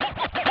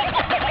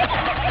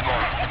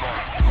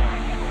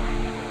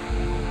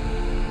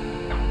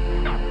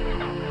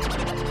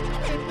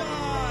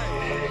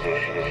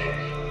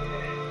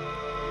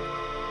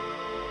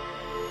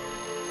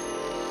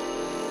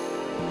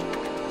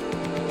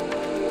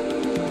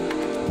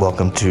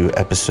welcome to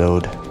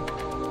episode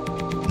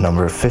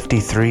number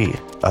 53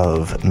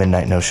 of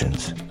Midnight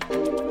Notions.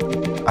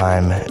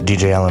 I'm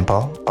DJ Alan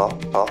Paul.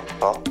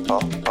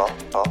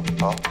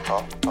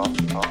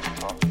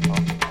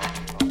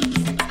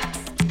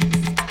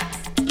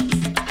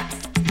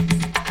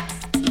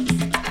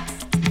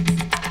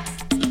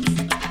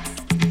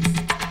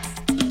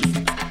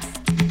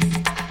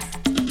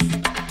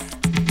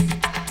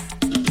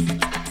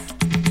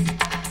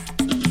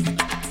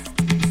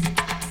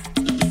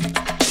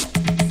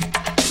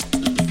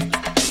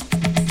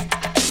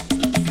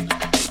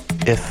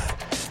 If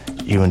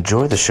you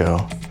enjoy the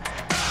show,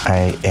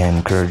 I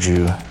encourage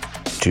you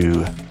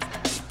to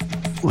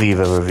leave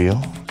a review.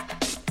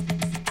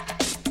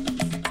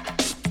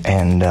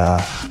 And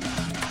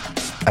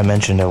I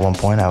mentioned at one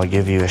point I would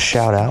give you a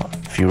shout out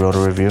if you wrote a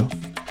review.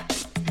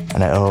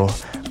 And I owe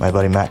my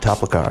buddy Matt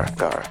Toplicar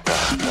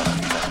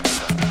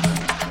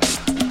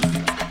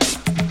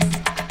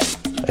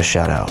a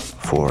shout out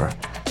for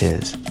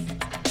his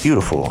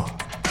beautiful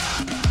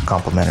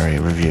complimentary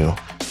review.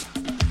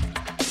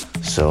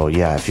 So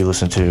yeah, if you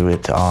listen to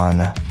it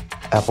on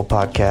Apple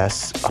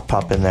Podcasts, I'll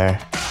pop in there.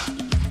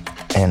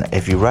 And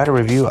if you write a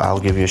review, I'll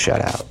give you a shout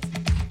out.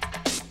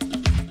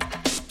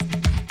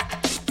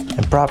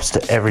 And props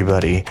to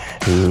everybody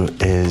who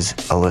is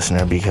a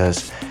listener,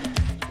 because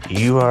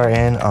you are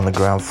in on the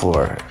ground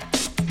floor.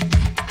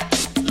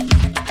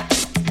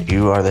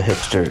 You are the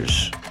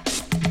hipsters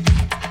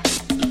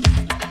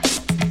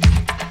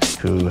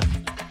who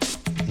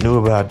knew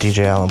about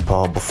DJ Alan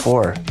Paul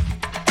before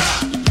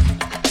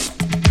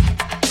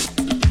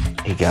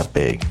he got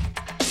big.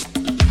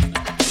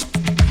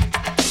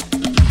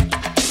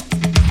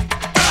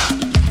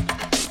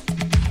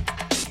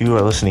 You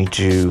are listening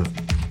to,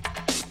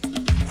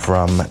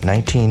 from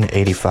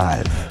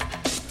 1985,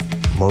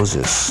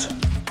 Moses.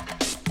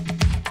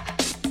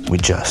 We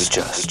just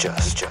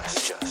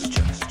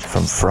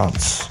from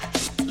France.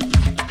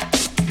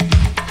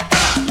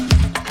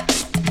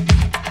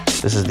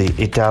 This is the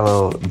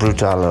Italo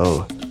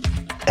Brutalo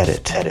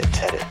edit.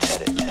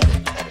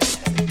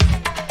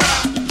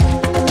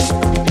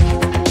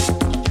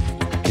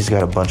 He's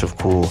got a bunch of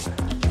cool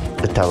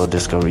Italo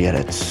disco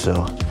re-edits,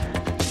 so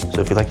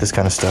if you like this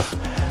kind of stuff,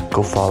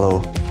 go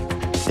follow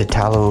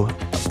Italo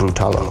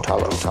Brutalo.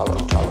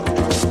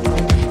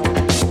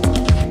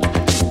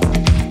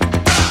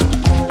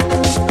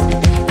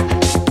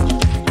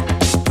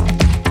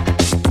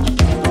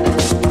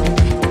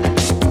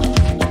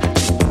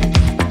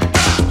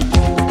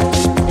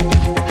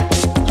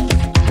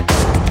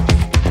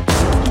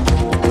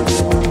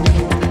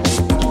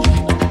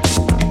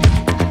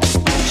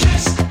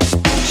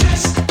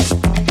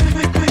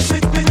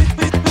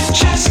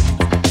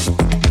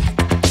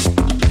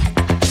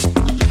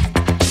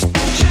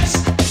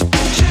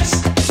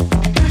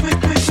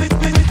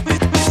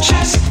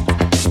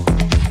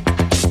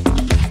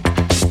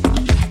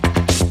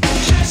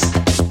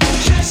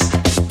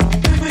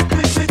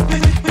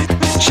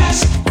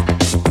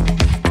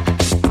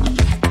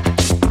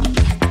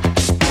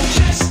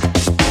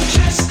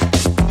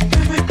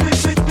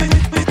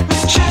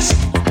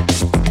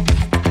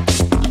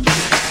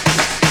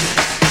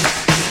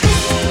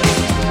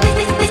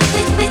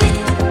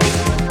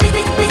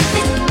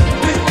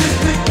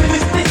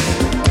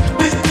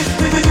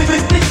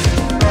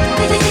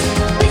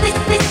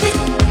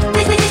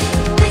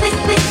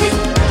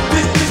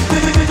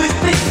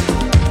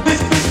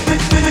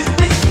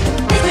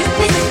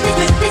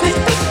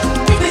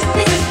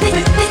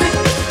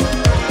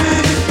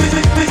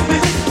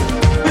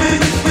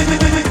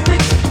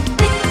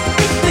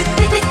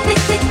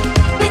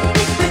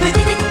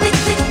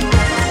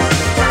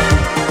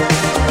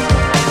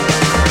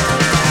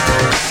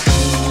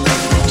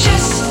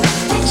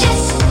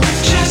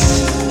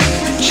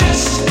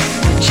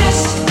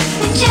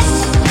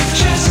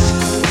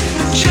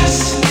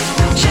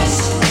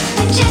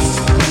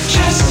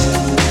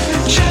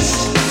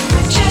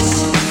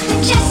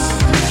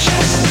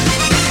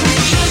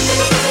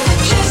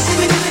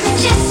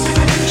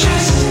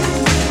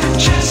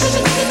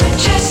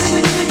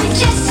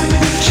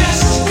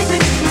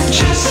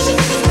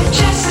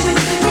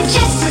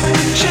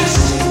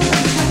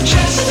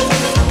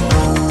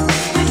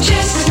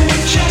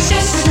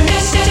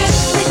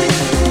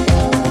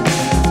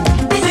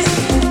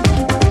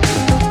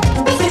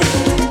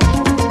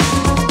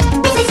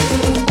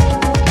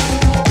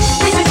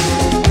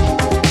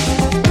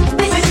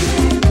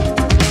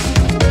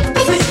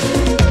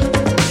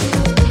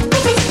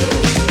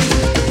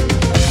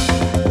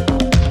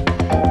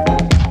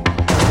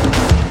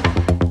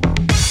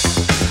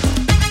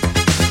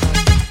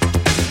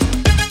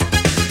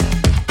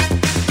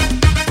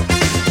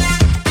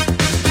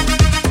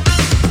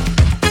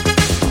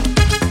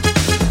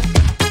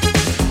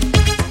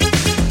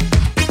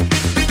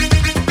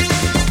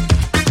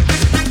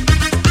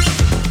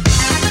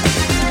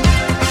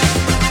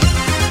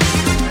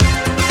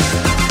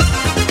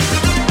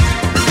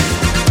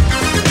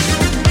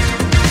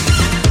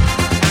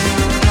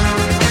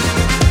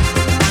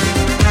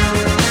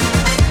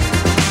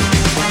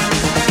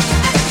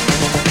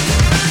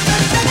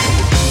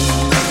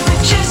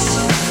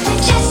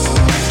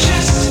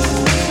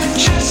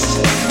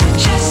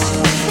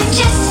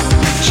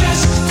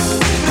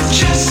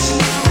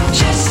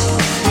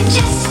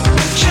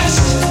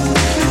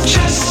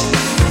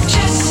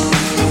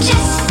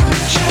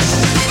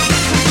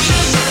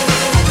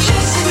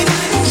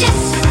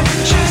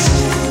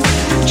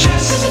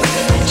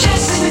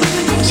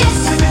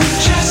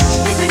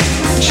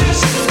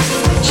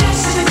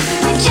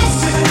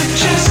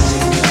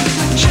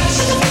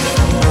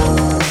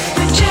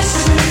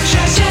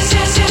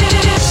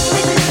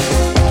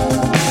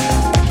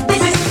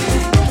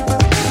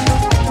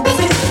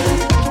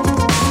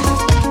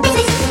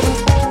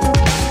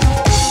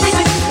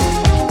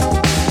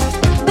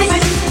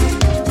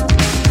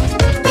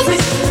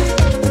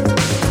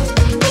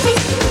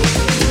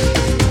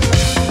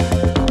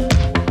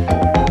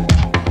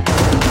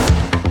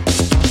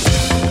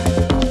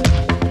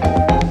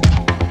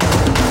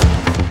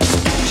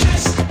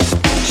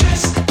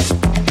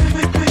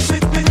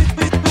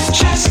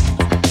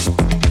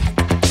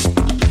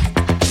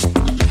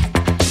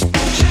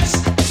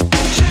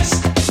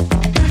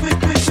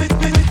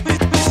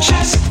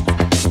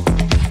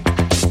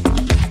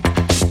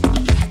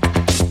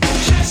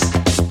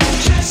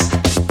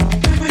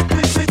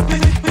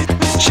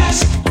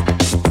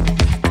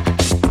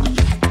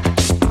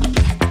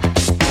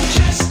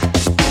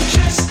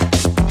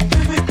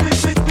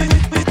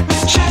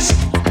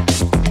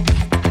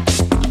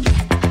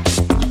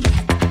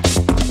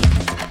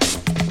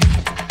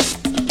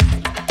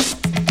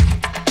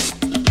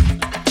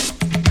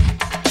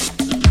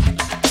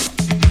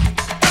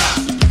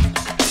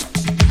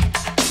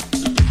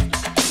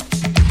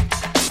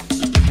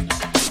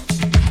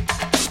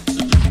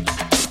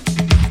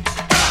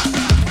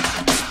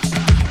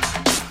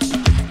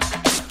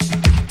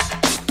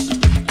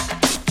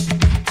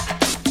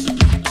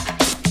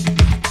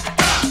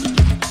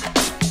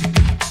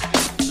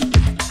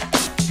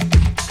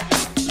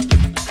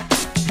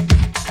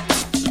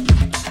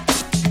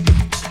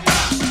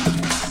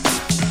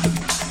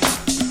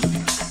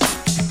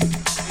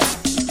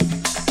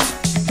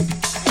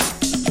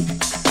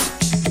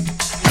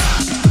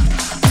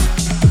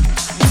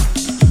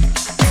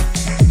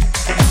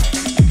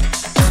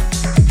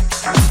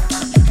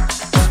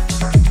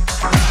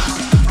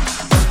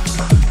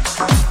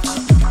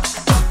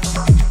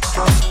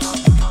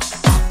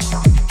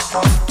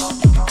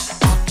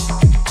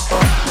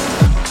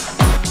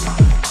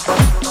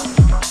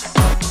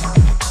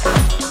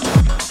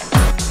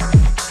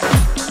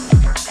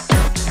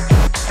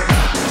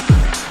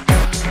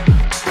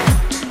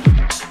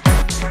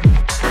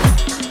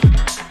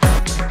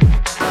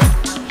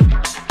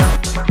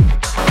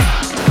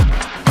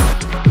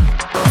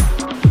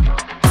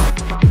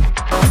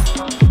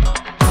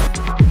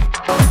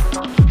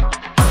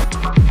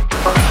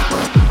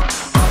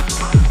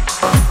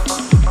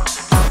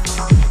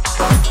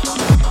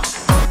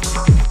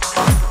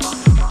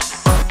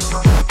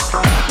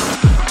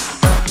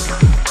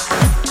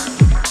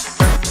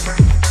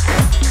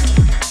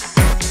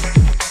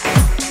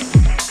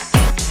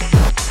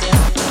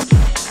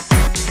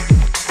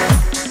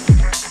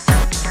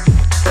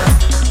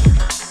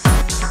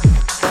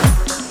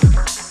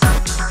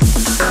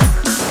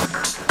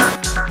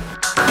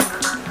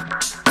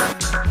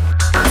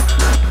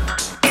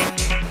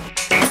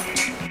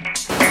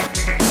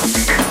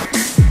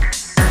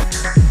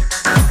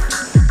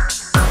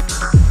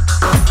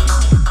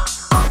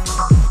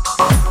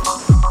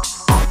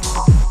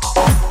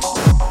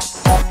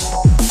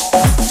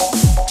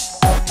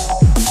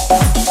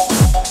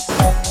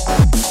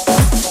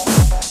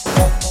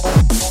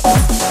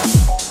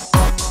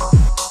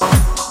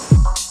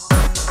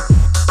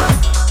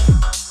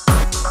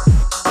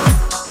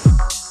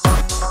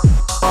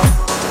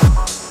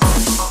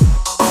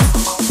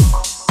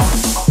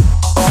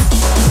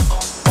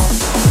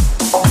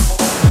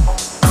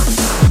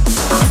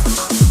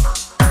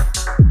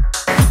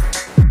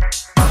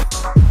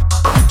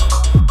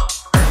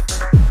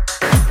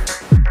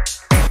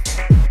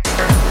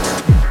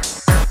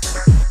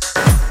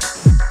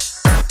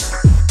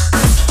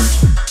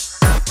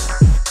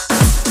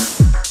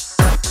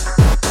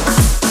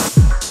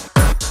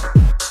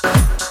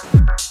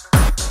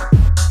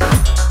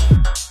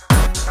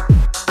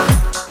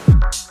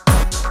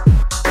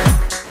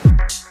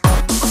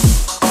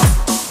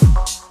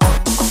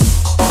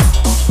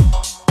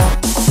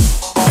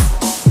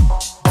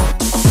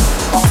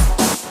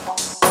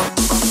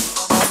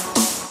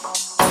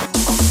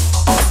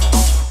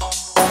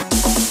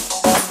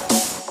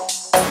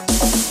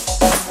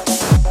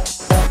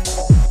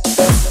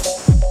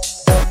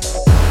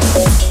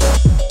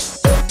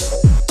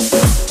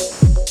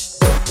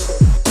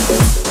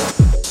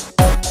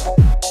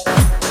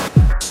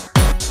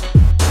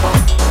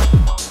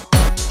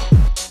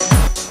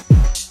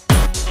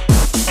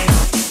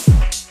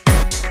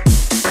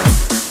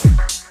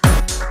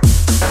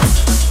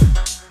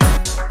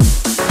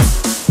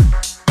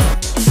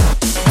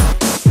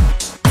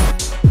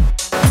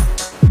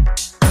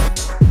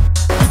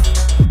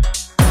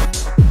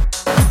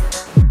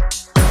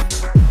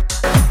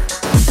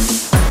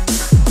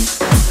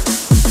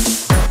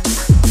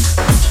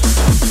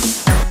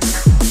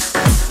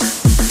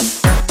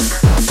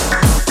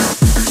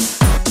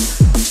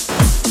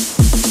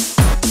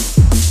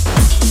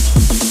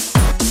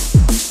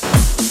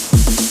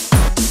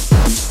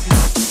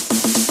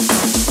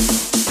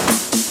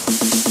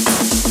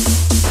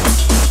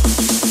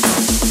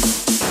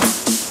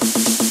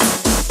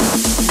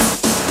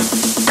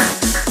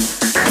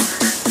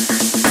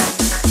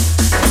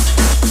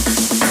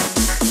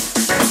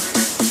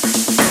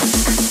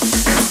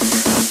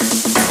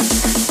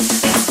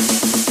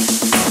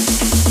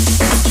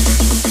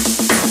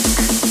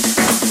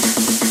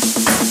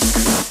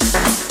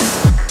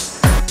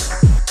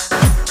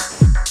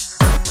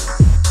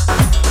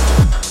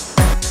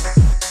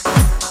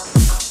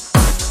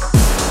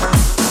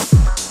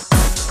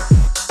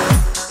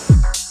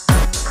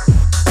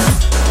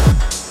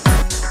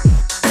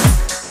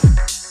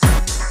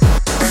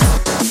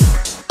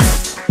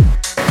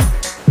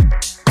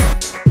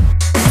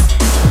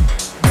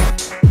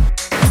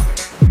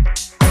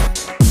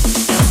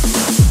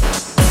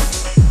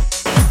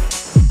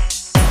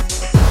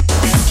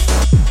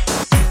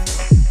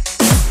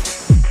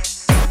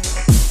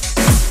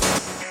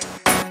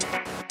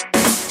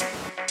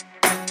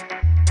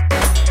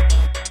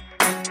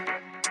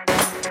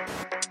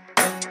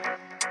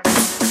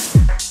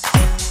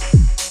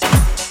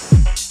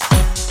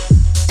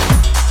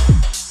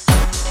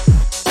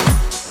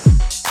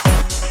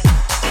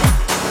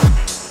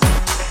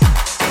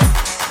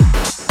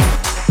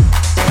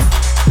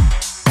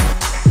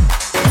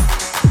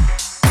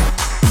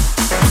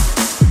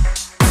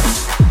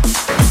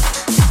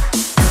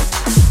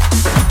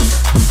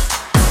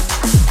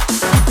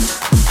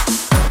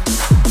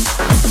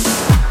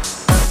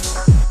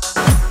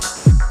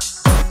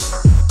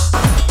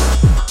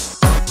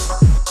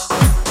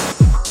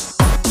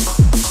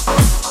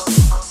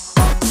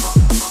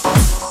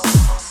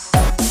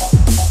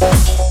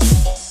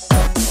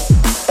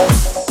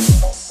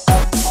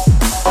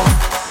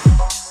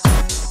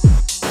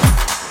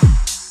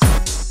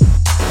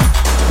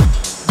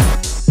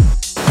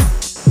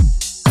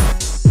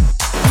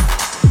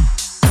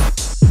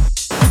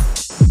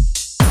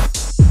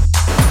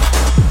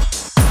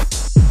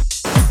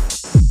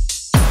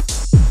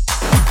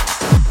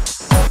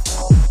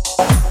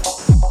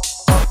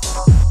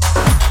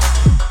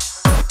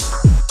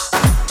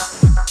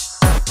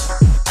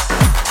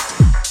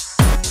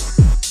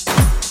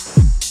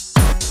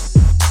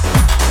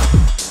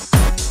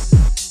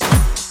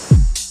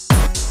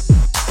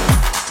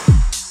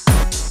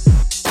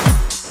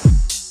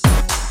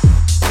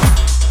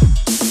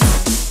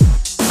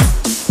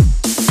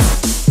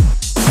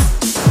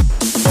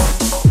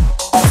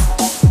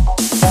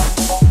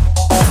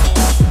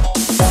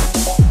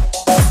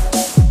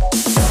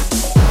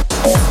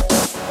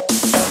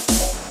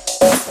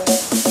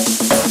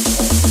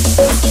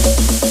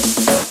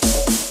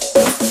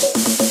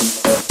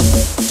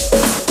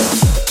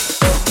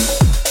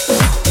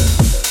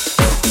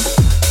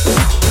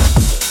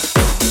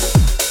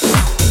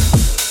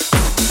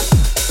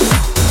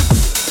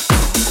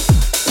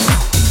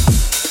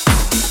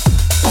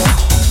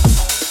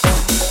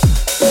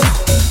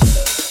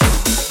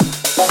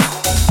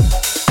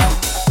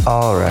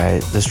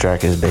 This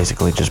track is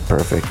basically just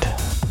perfect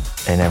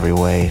in every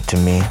way to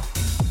me,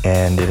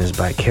 and it is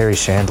by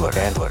Kerri Chandler.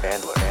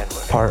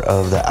 Part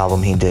of the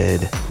album he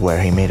did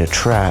where he made a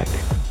track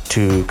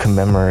to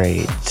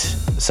commemorate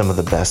some of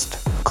the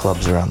best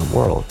clubs around the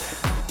world.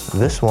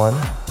 This one,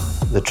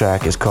 the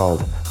track is called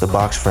The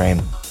Box Frame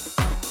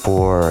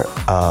for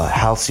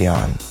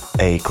Halcyon,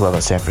 a club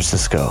in San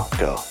Francisco.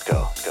 Go.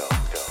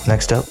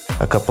 Next up,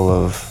 a couple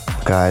of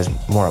guys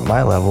more at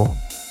my level,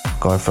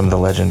 going from the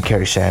legend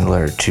Kerri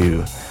Chandler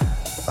to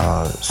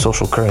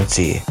Social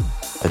Currensy,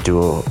 a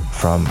duo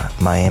from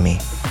Miami.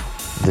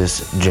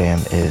 This jam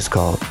is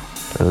called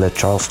Le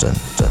Charleston.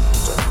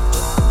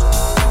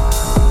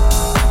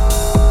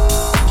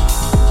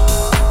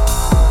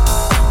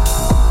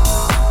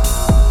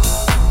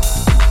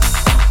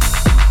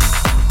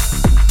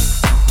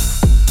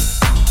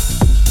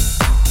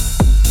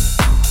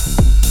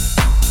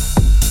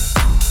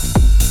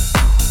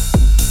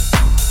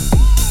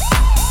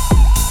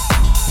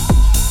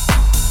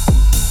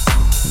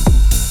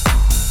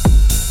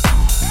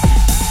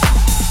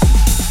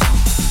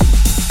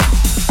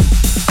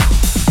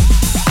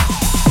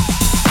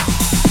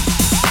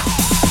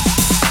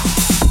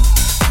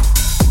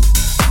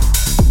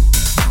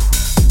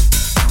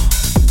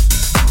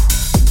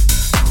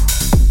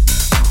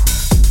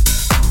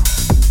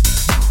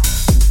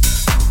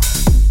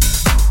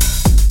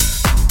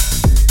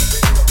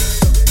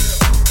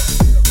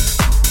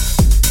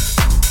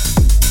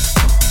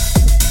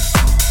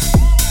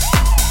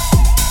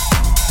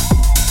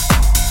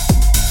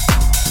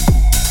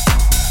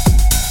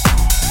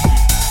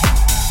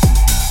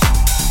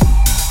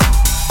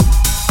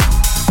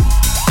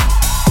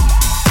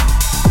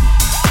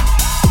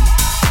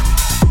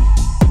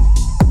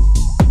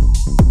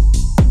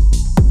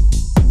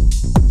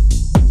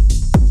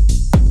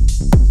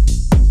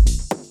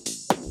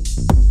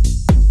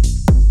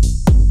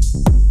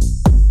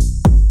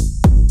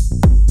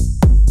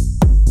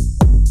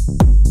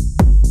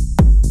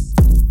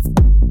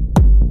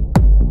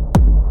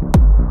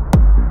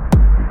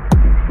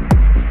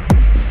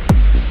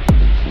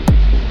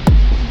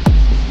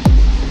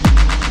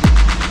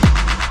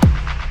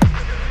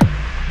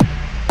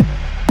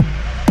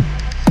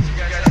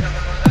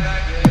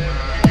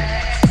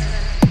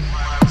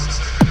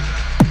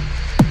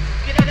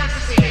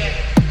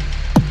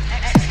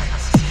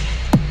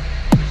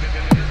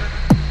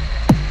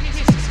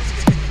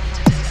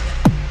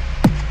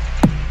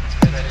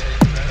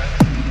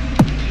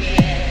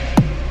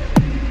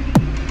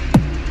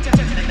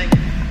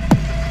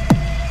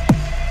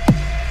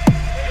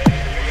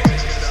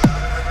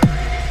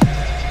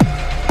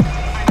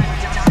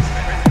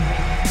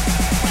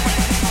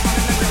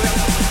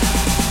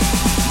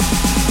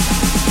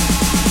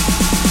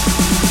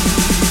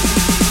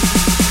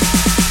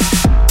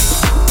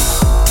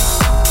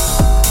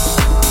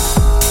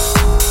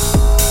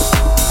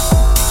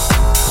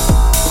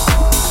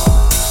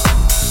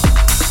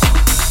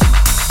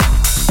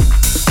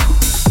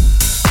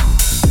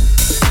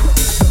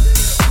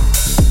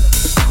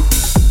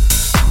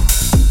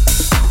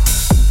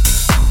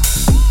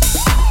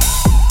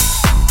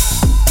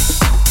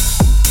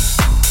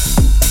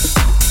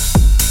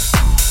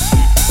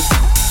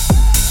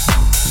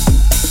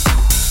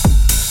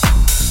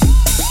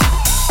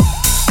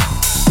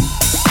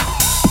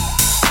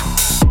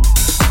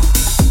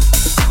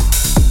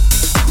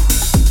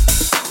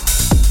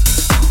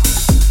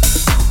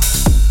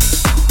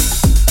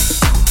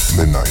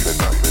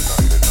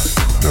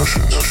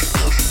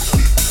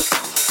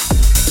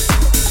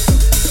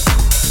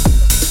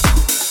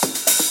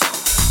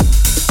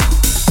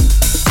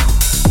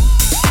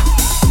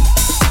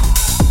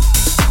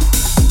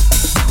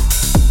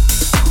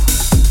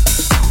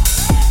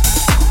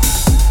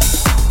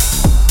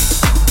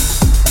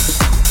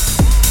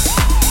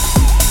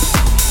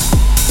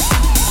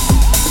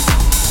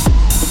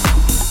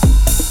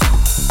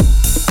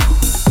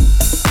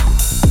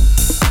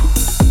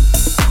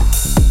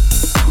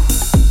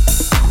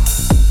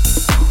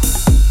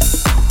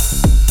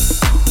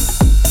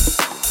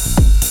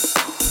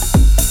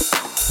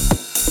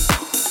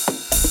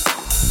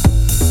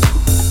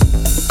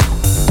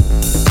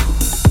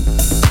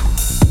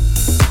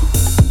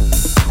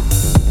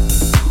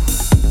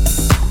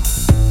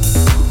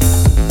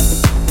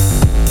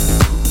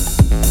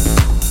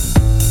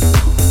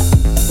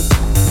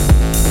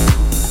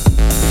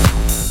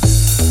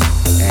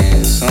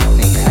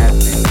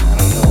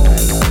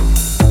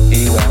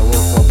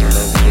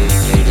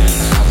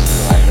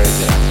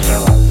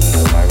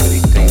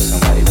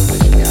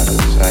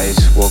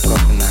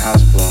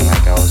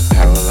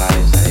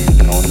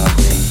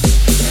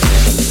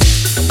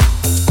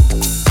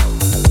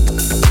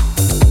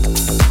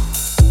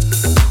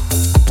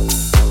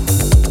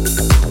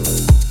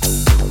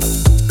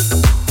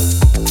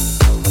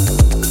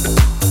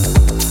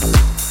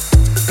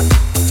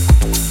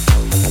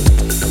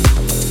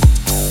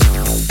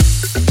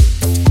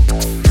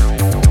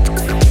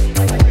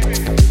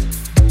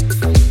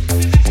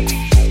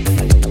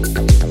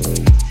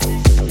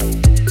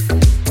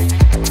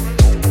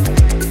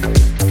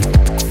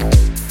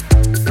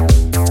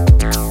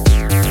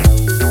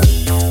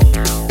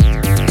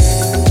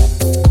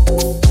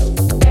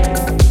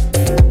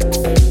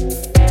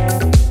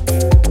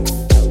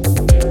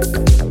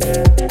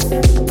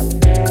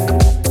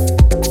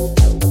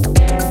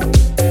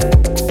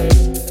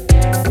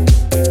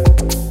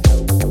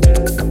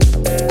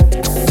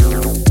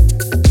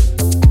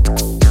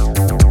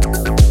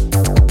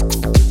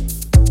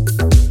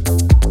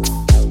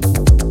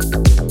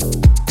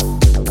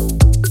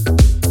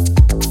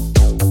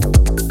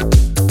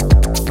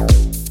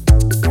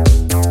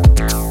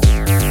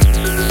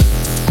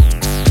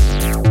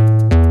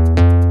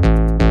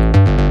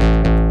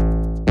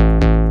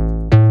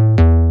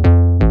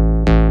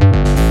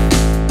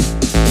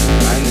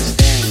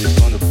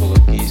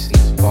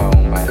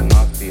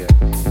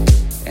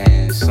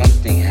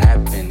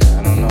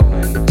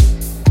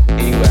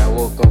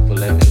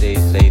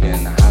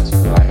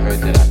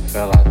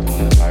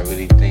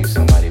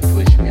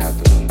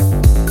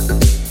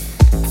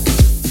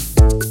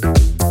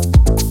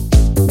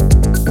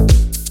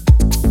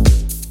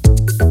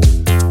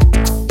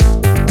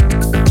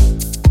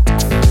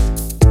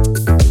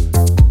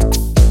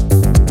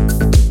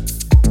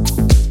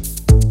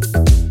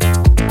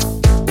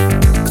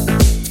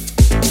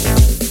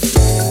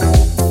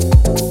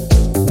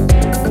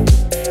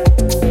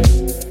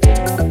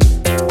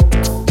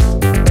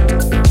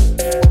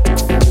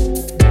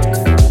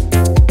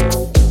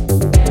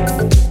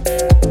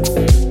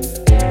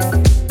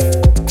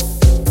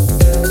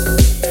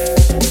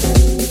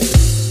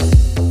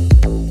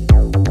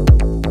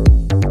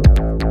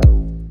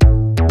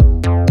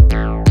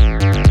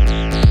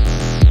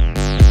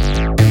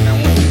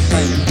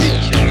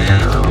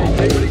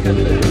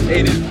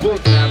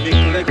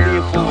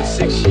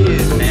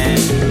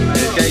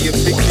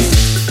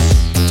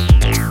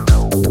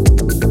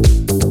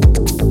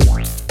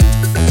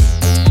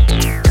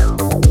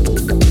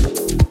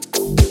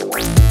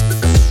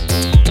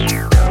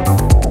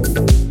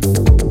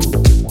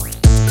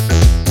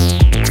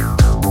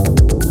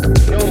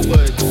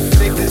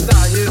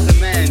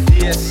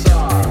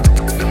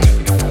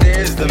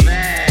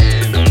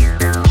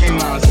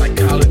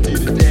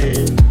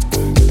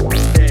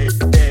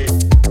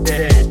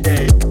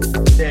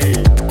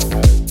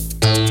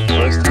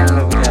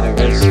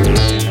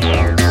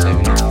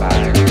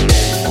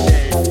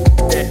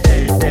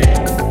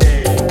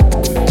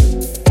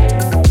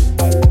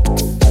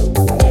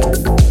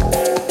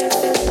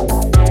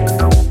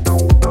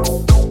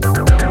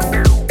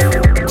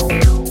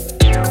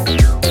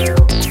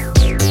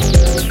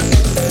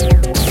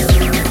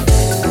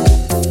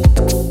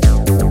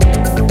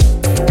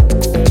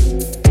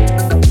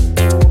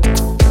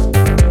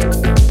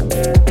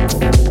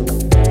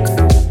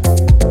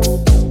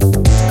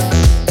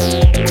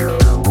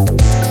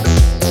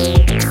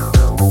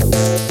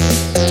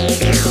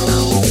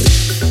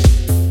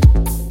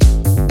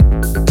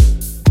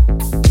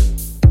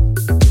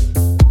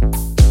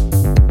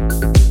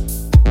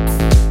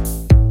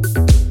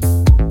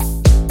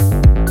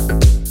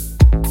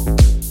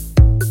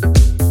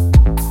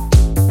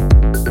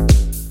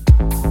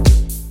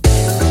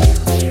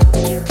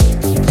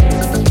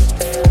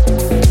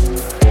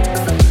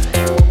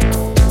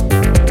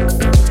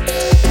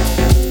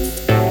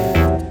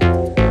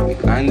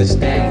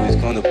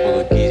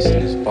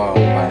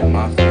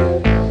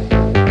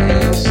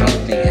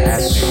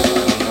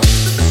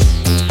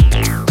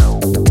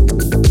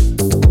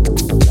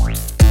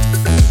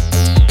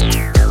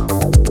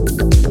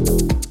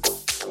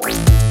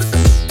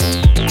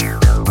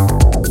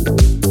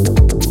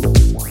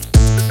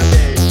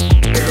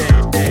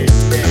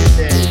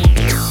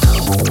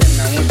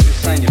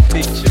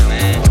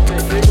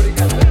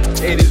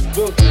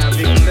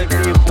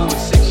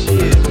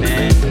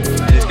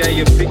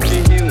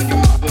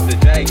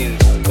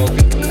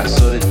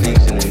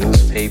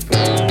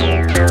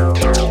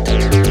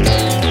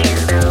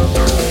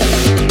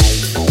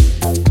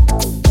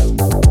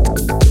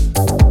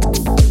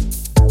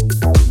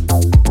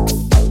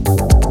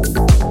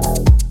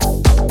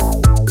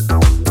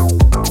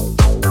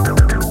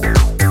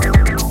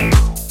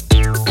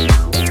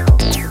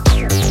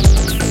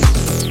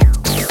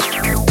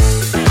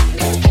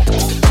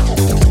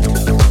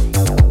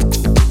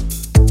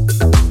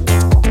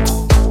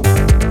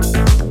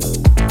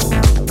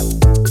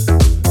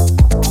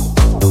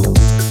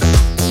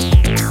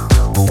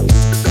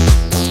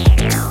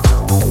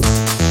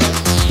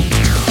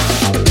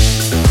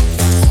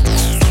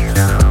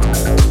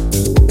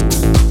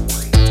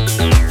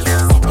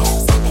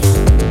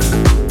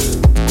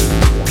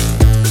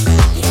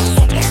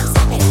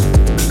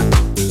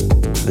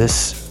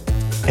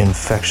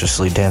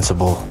 obnoxiously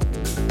danceable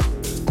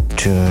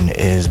tune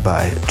is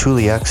by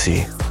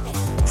Tulioxi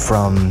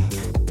from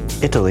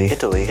Italy,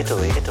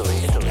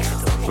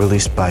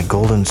 released by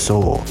Golden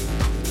Soul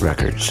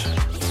Records.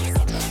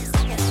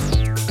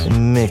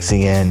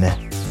 Mixing in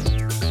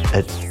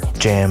a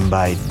jam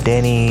by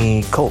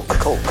Danny Kolk,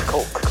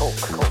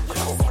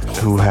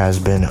 who has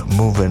been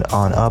moving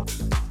on up.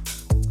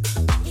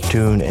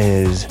 Tune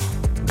is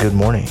Good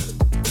Morning.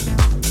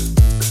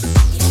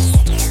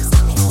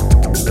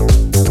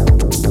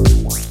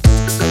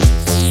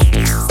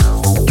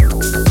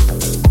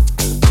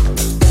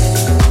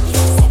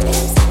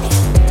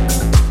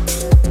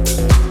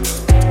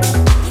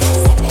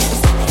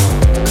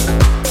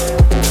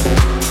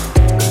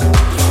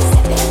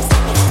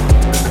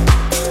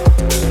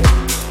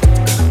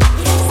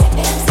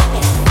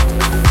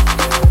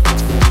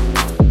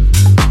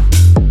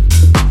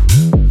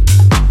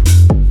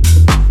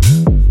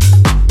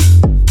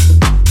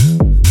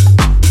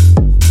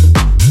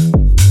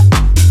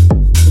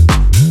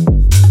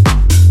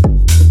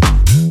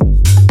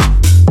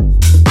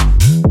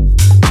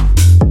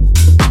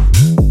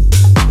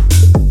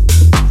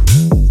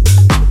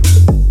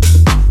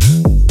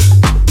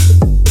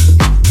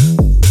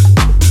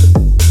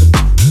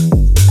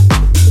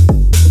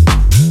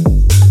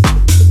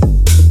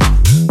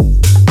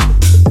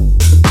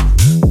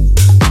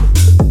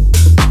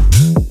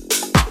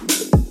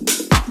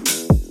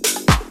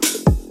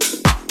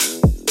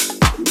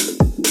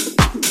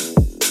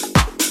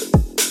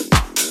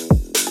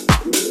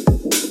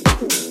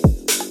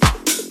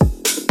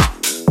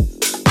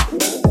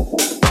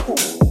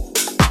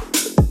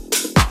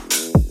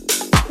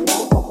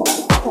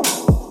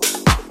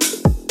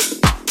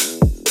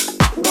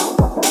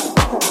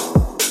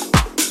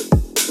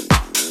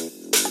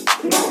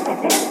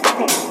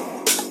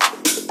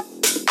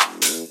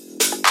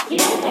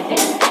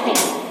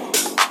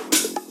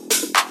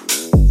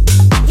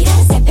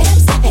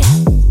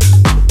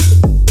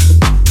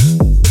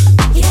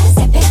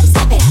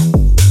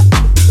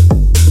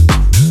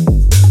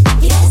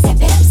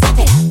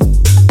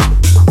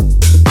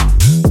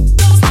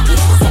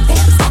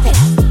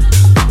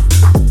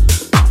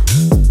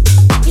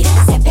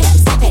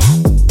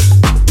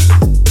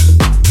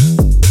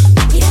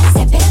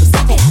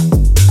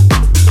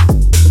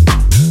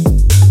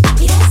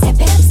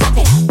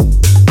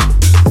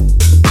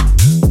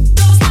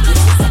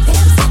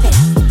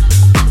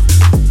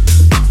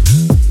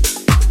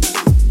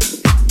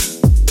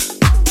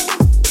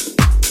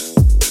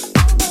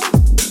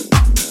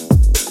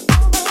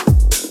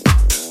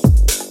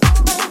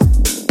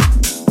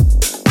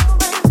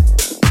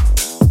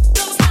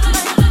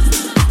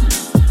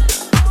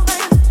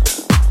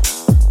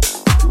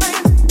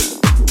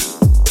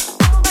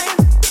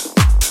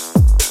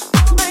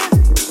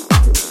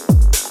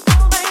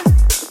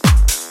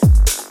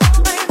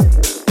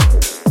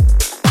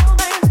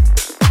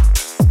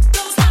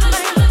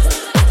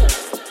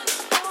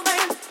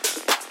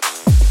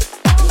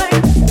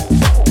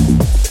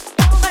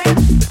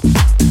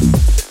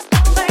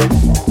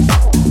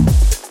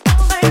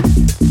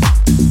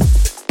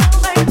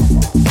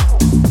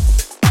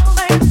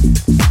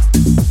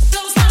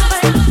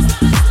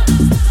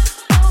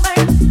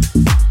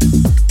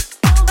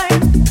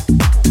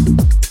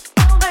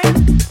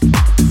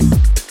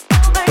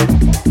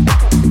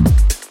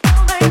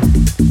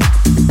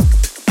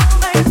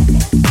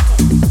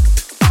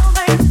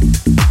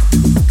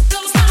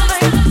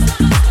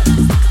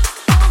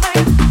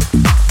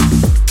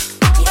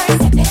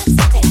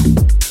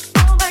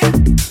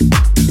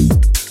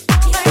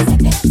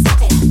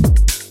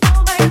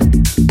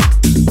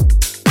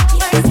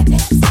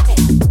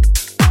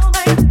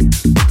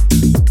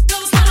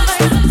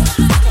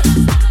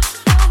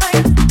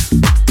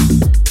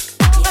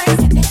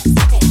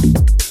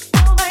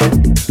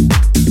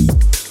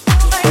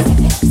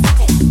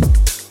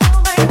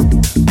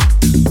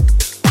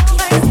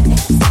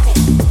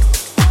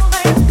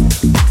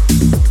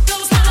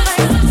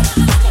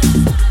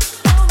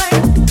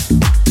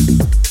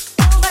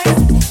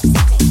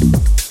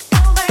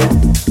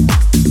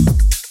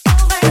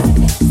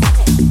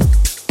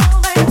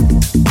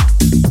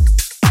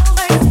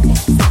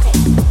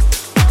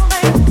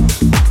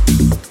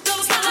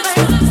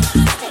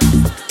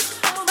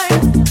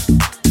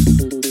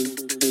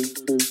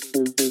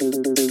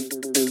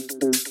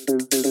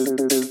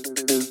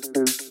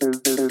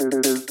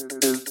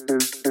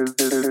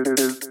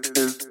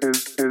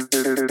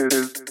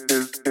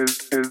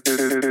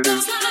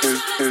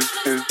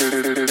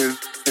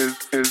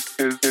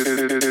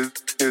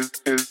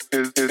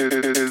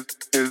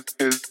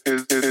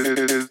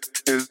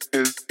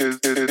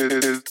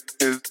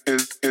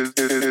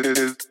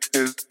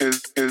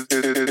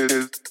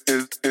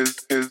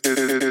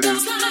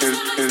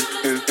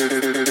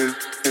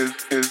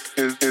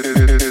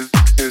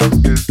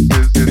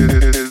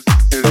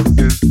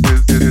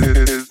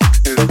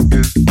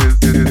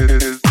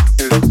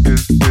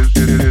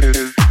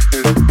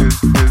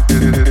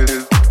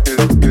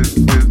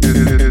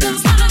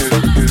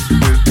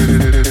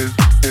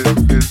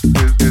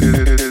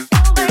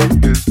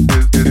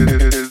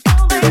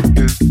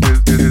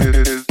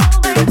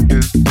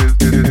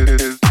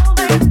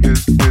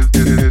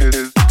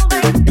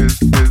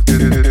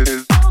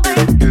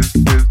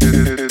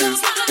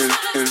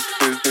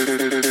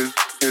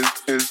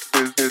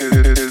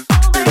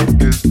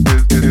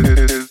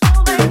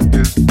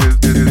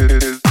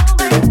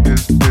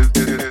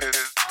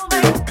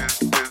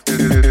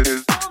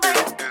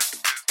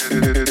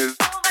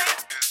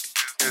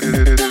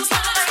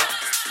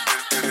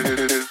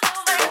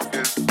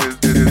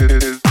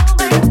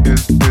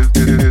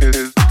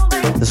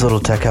 This little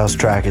tech house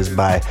track is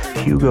by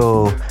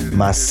Hugo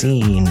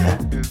Massien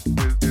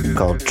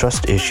called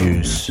Trust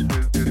Issues.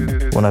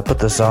 When I put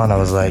this on, I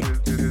was like,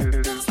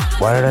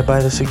 why did I buy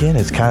this again?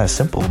 It's kind of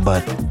simple,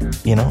 but,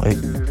 you know,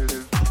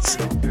 it's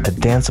a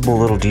danceable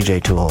little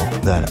DJ tool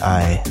that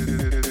I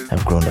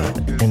have grown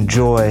to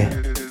enjoy.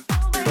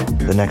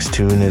 The next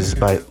tune is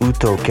by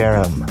Uto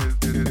Karem.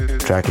 The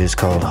track is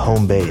called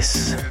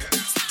Homebase.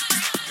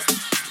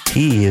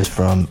 He is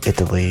from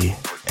Italy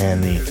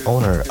and the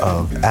owner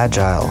of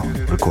Agile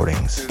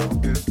Recordings.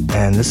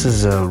 And this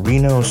is a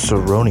Rino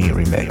Cerrone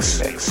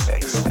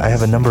remix. I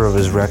have a number of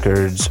his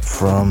records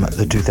from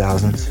the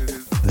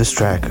 2000s. This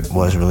track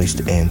was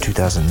released in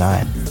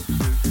 2009.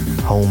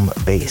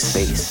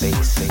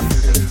 Homebase.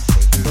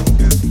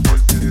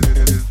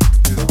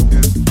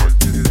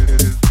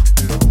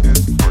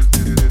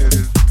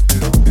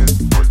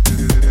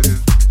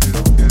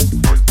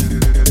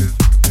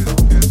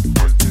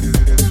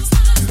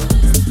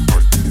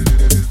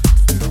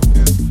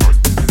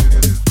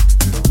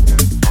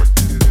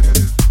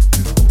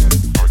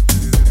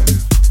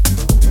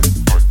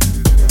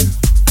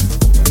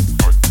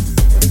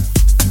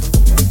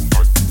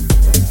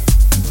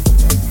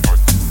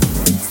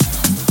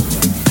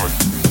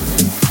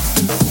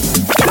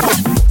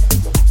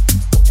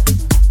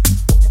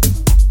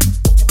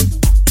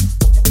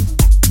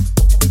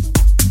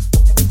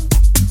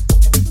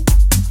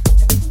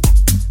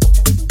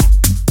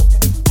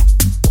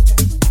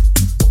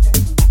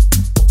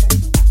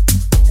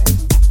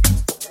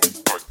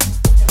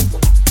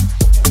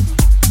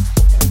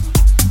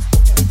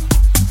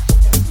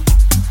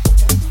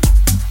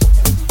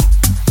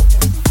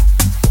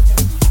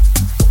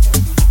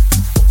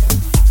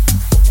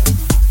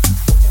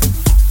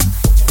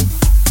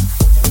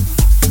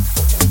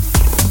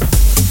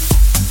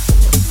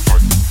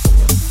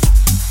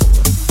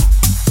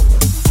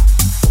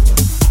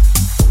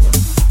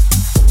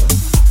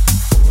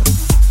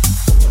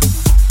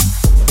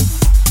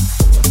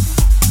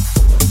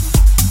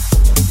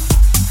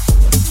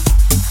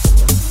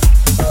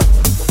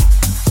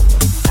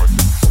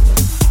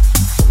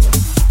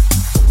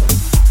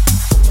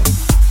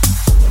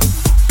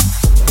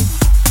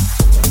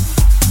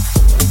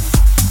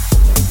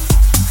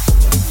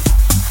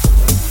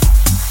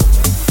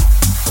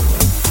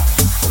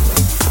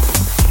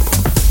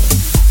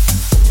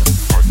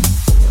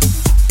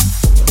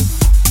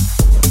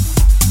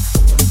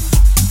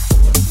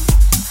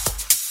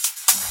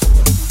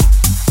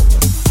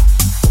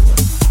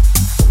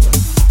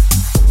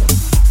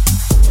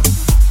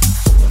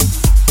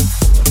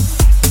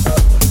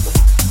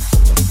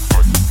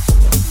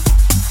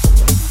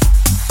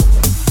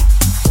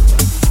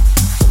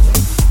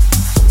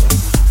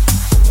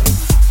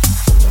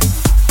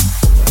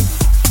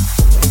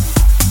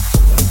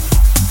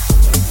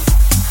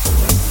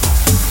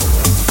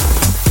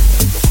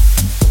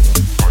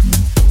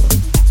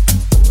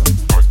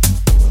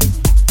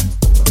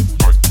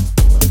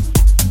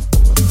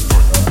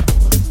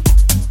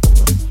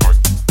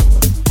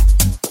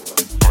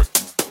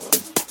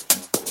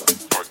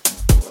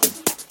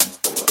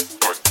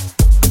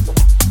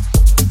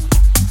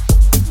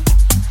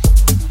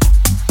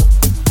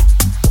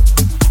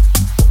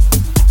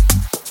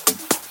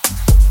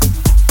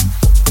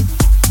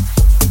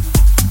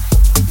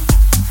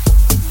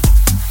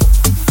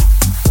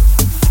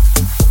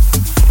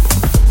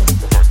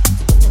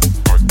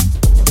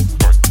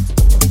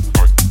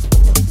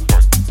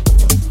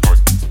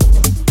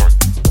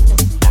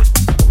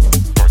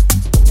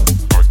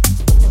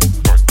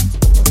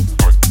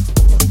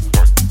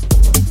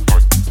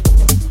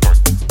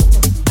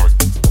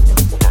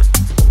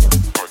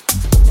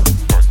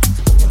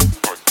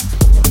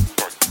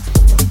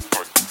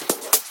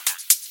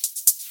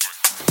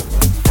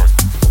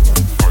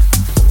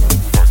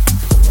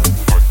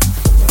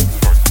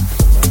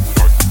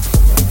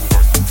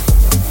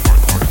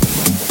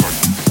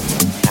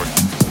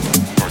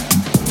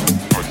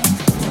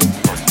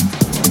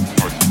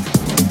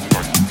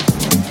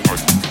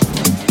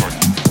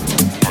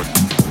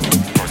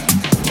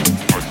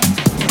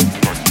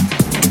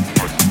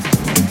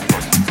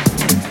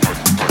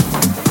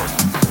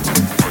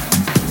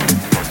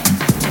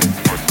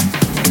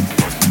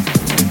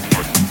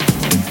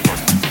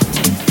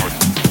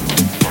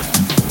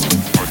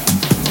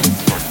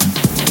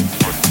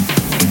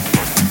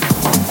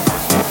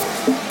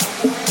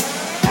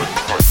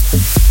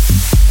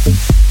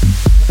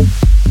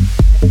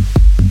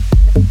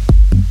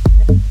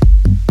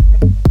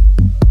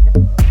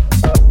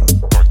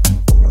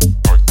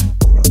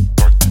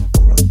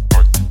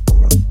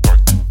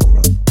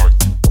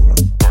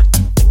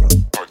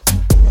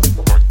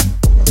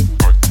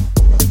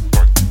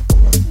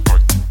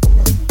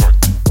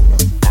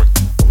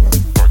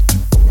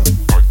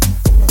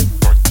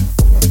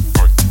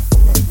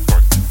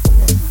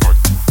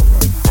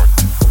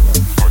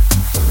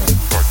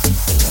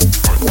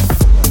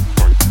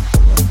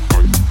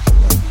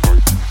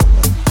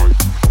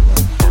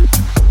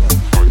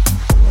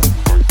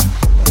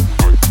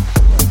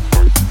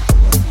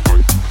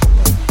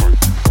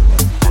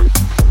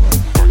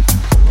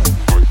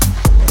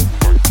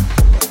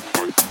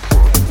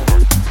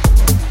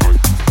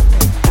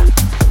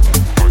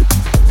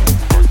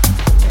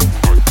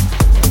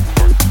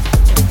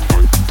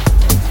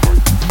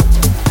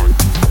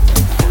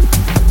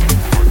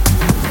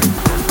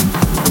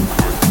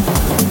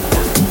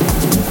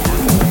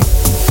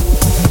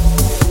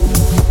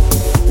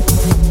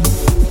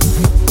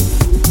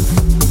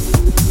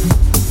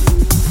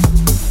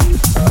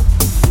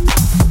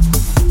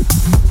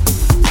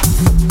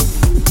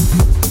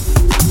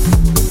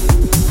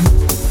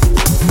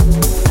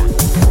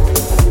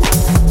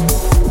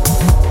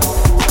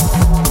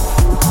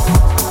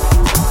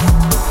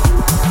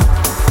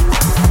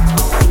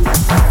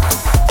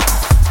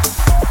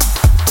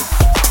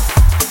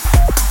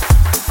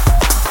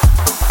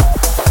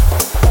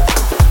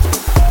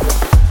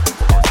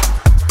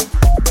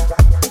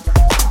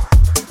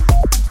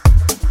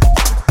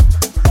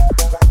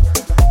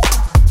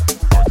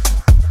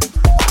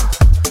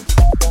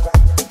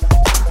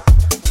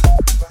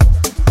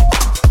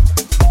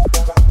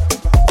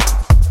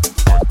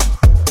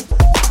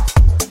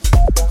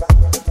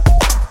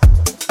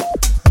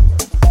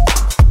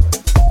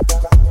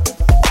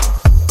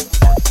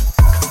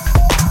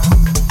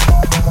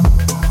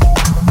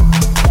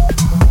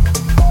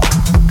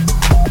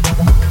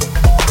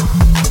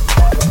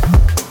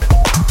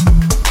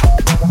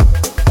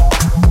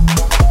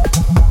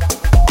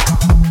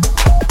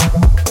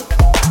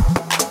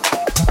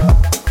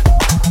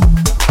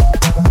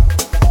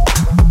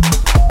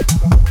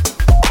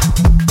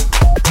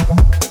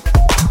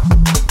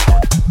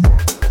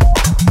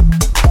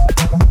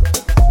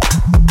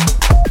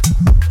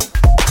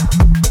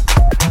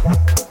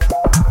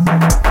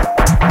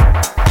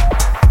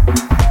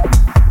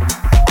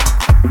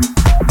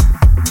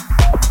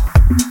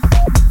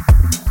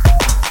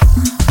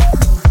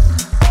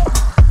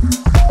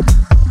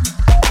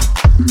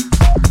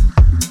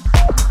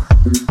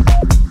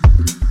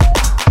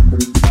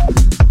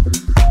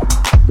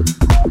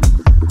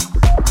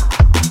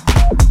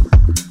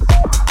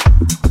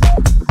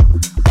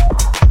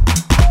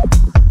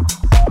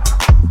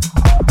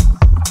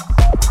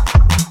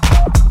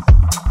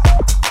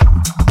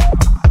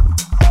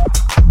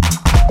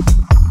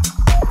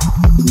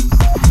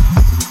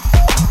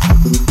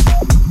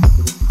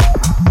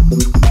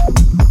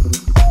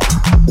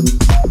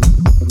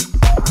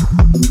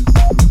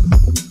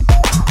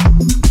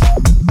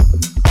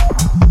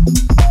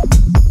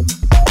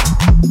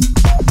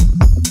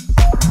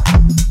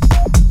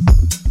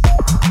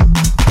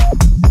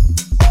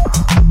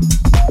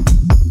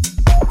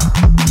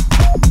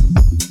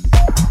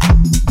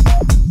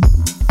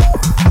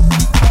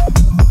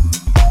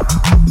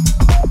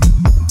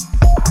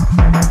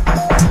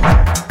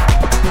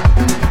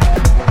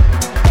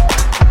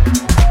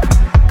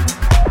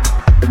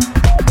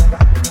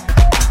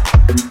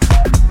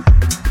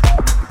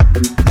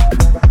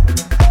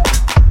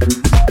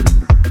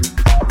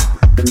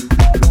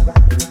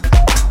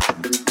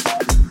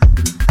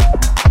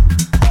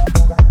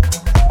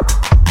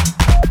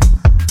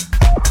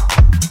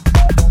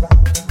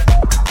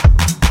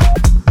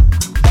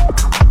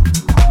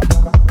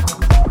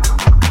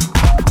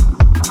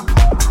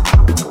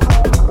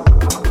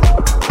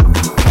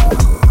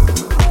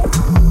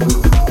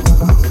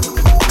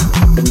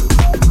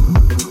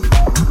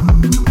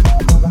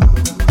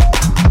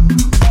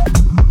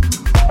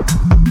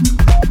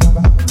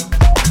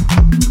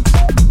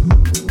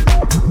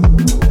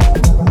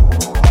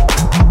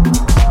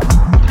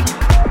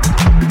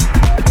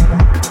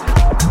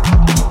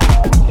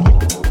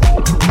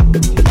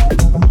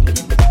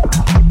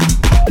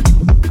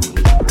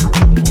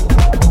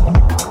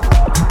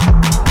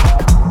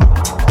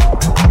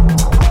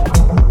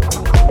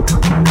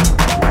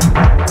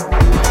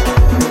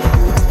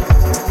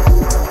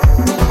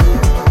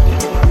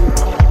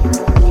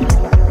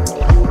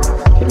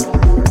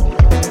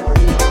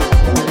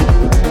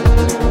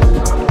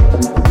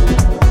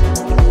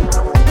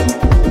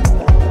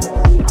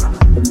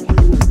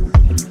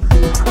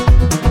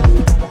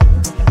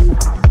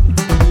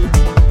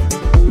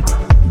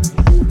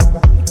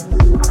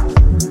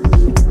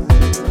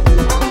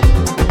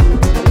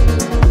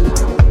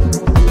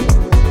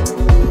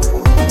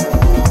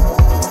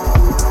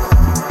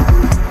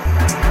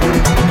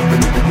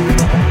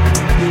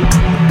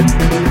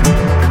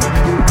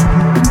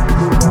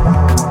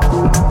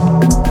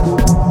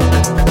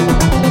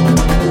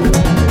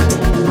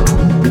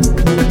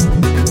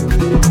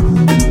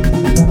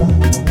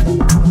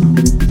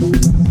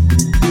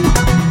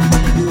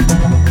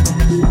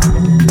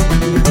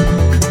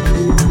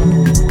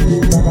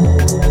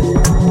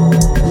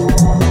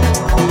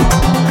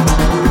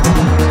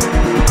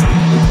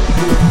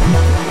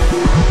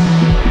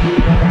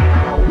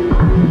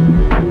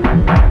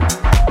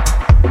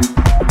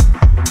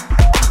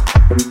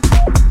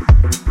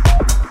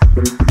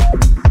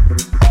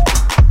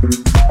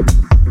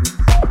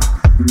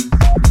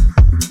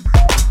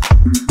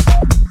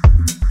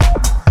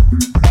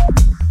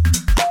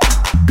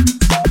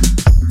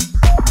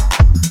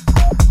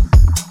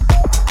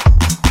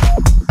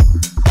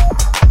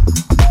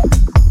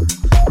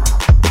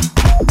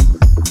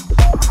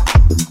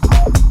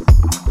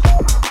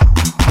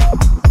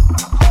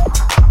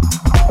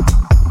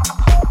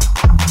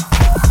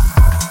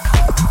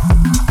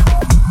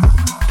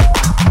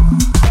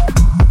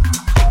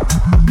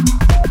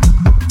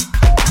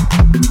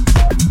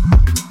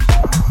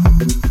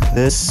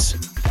 This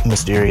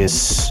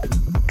mysterious,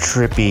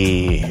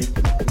 trippy,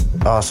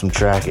 awesome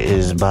track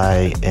is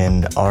by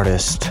an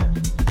artist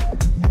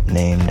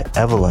named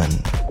Evelyn,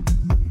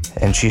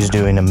 and she's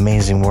doing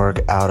amazing work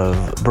out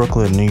of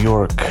Brooklyn, New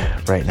York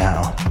right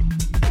now.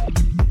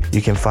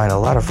 You can find a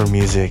lot of her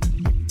music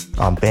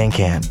on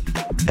Bandcamp,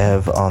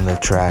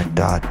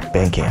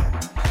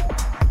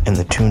 evonthetrack.bandcamp, and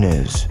the tune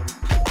is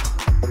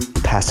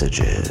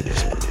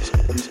Passages.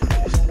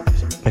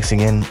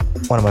 Mixing in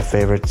one of my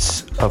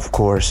favorites, of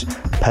course,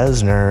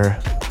 Pezzner,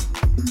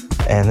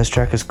 and this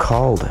track is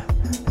called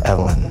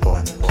Evelyn.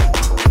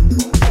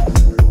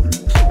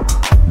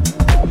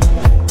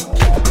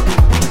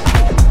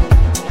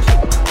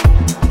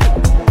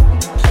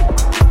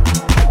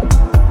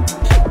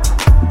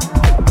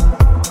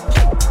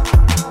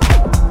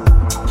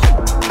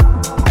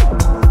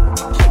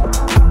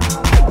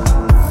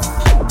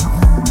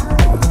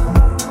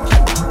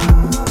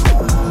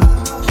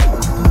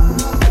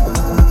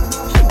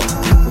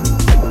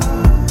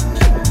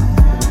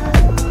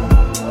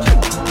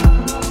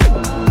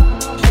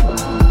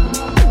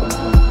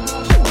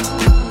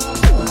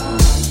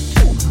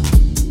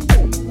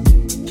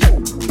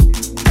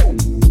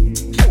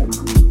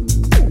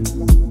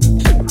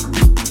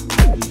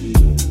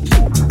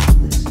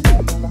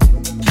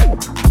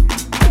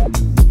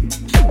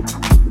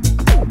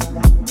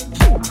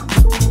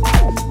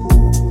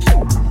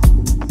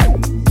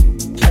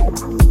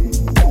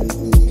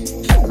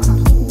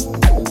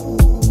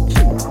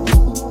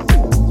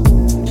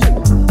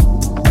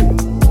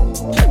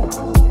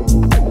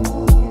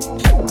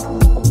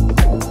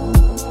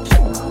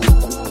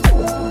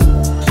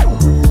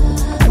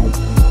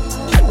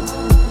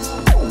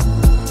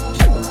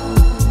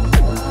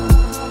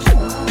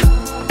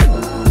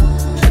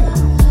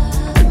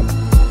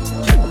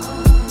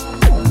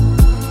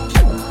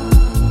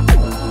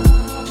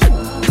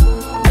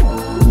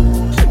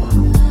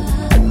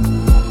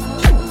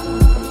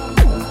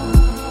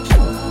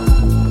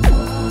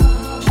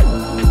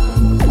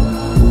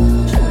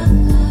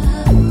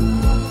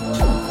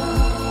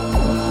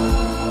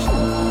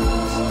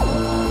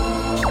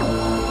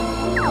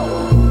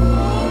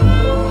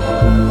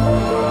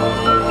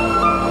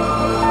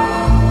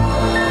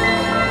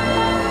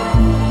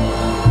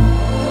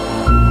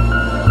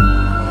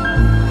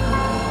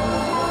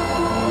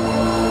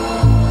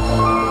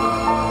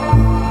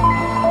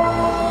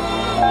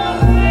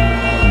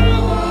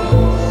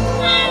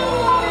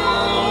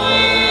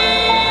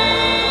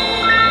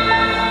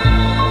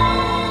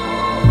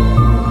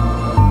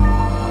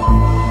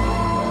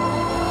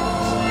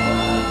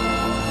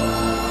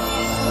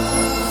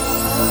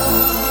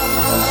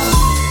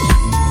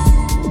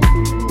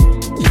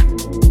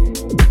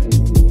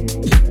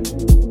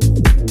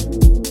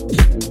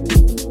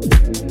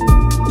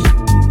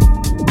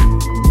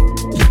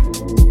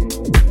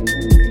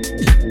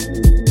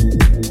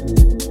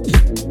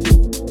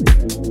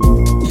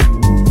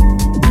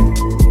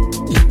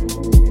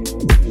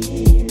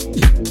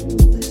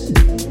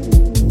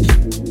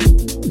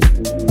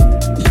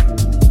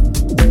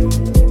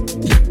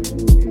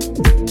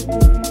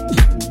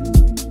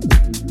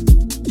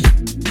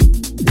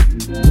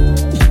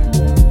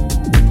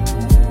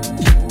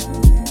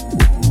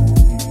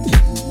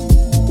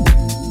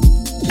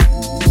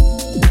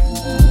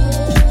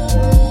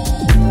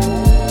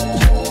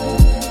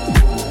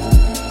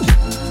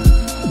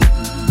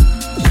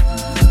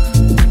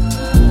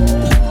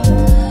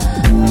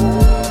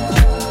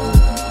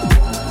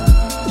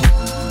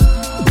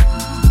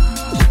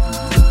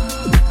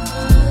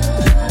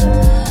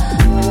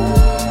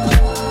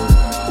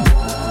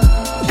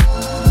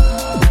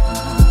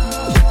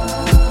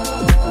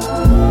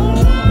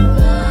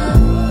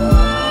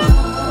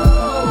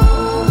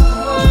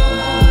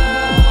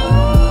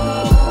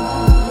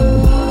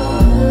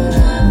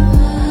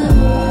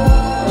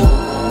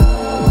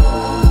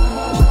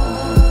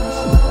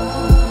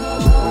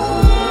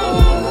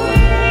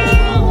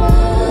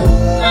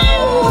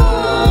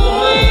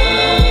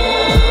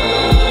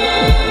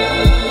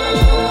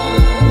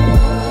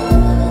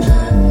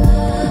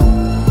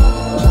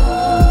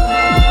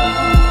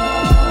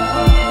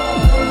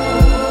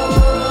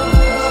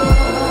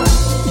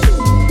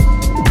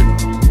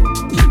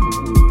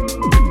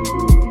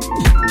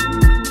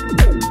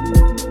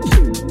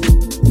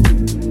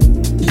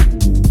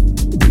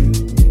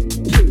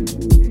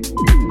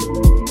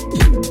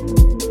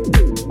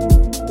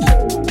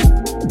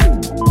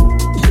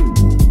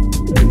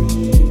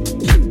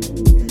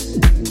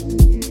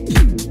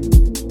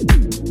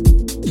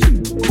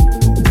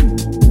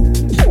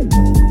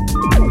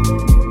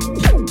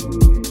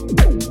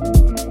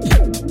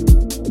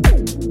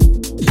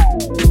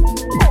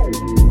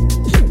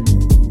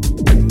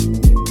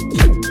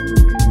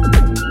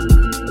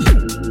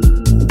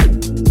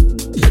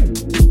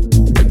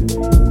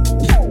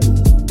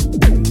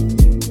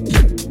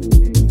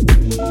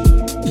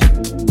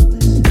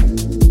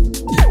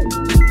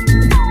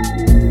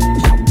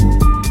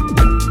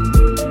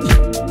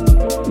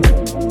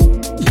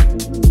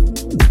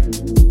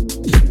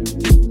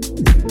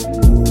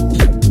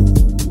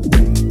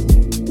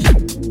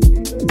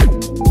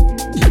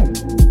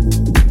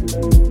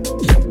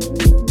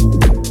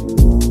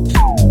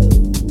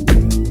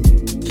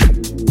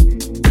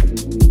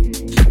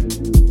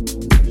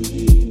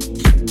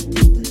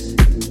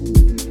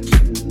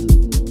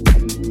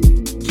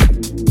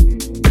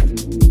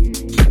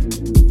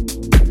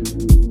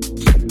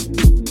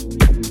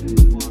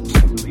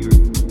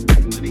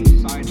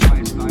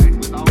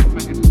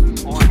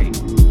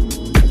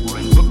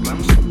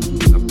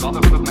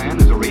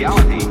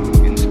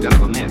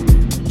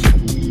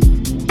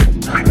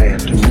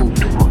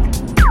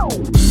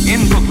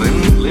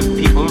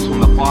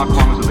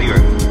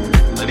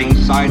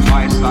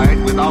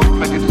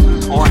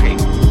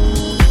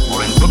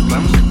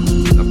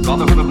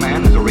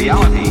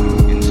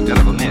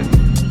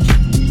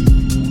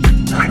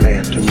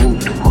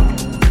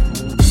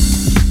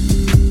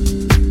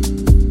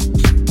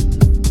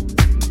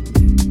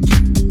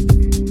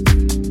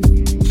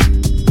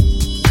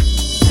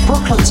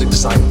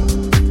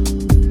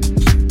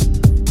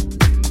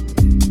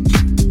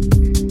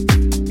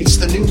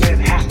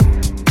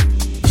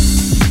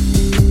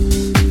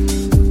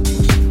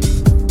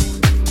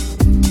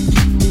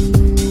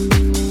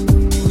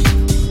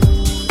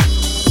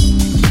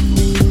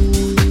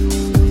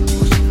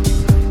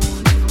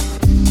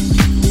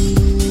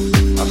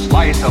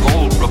 slice of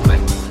old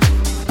Brooklyn.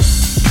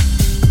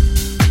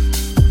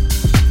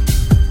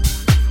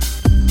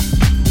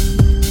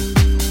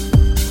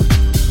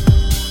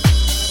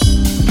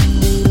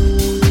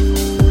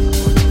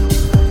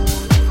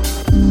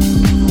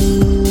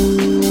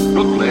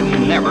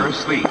 Brooklyn never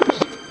sleeps.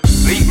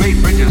 3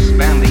 great bridges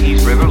span the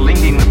East River,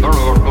 linking the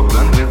borough of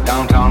Brooklyn with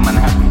downtown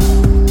Manhattan.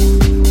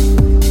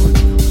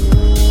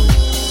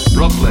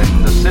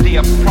 Brooklyn, the city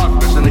of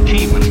progress and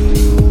achievement.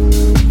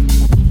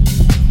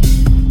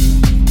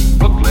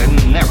 Brooklyn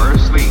never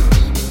sleeps.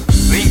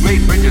 3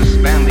 great bridges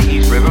span the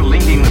East River,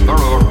 linking the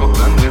borough of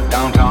Brooklyn with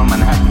downtown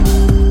Manhattan.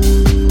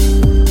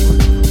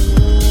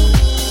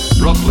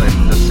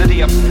 Brooklyn, the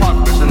city of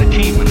progress and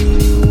achievement.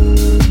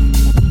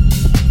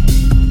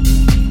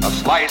 A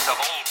slice of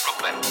old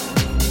Brooklyn.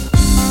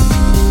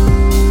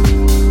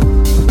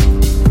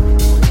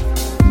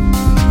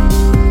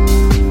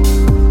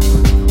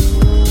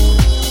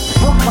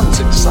 Brooklyn's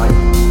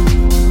exciting.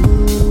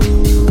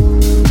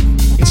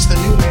 It's the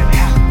new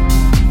Manhattan.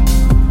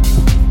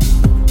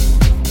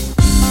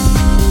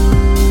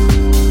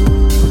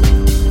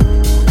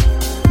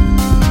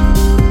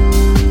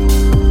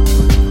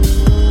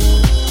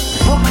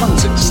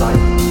 Brooklyn's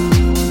exciting.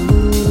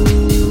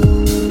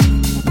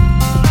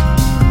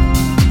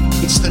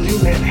 It's the new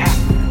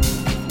Manhattan.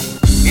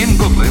 In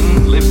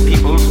Brooklyn live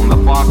peoples from the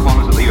far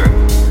corners of the earth,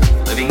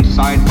 living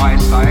side by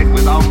side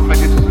without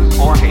prejudices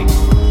or hate.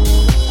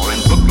 For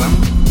in Brooklyn,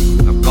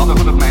 the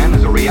brotherhood of man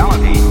is a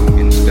reality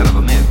instead of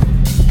a myth.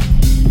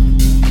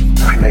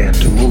 I had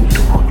to move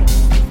to Brooklyn.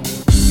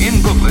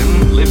 In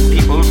Brooklyn live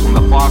peoples from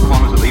the far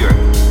corners of the earth,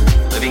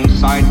 living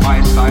side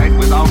by side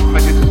without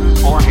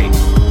prejudices or hate.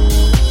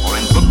 For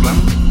in Brooklyn,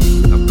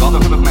 the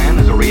brotherhood of man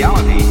is a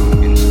reality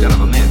instead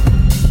of a myth.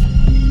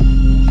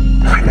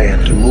 I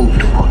had to move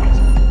to Brooklyn.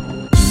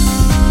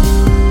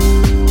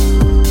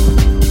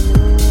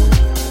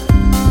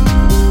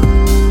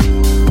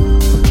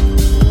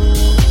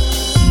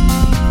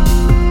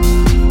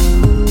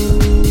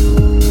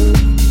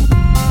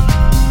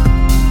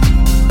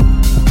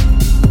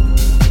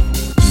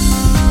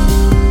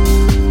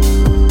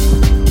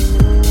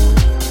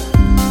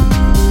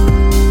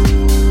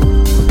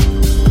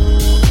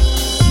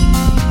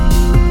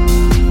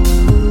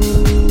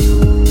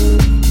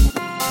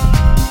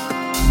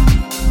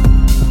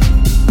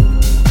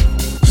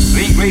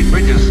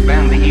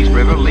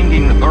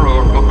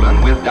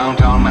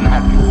 Downtown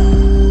Manhattan.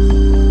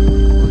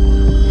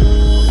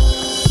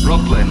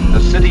 Brooklyn,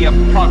 the city of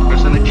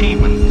progress and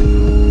achievement.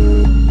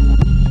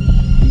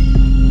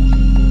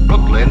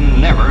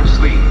 Brooklyn never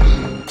sleeps.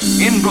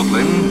 In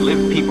Brooklyn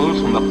live peoples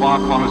from the far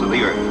corners of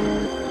the earth,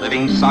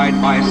 living side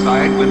by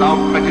side without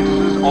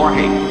prejudices or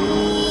hate.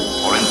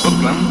 For in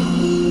Brooklyn,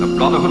 the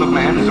brotherhood of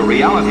man is a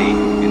reality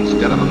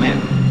instead of a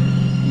myth.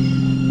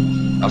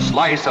 A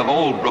slice of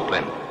old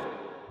Brooklyn.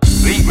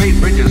 3 great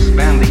bridges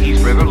span the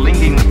East River,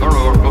 linking the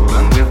borough of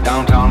Brooklyn with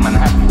downtown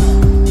Manhattan.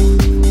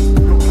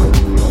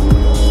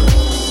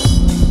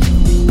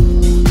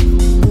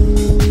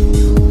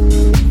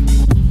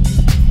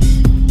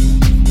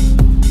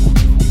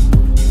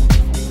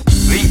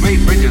 Three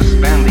great bridges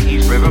span the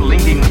East River,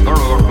 linking the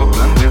borough of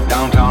Brooklyn with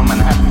downtown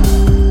Manhattan.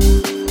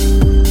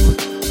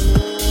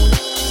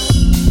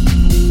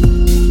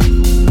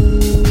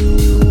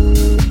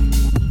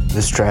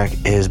 This track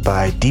is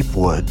by Deep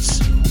Woods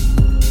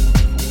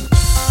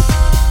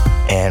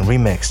and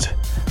remixed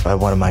by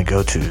one of my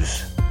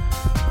go-tos,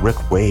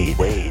 Rick Wade.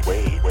 Brooklyn's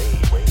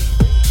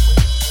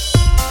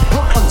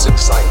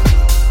exciting.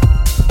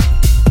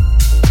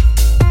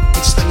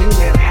 It's the new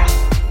Manhattan.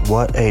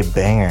 What a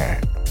banger.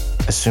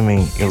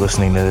 Assuming you're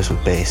listening to this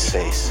with bass.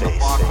 The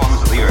far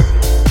corners of the earth,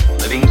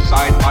 living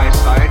side by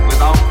side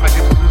without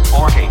prejudices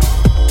or hate.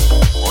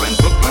 For in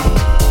Brooklyn,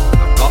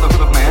 the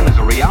brotherhood of man is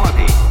a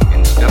reality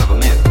instead of a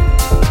myth.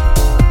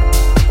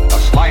 A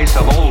slice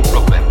of old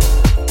Brooklyn.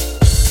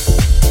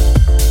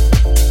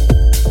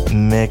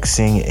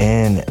 Mixing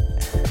in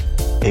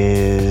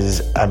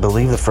is, I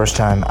believe, the first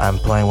time I'm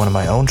playing one of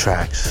my own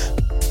tracks.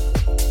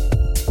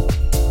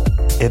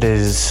 It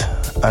is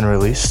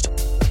unreleased.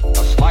 A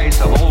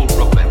slice of old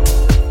Brooklyn.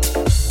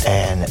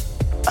 And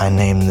I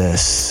named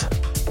this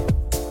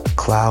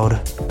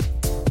Cloud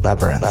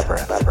Labyrinth.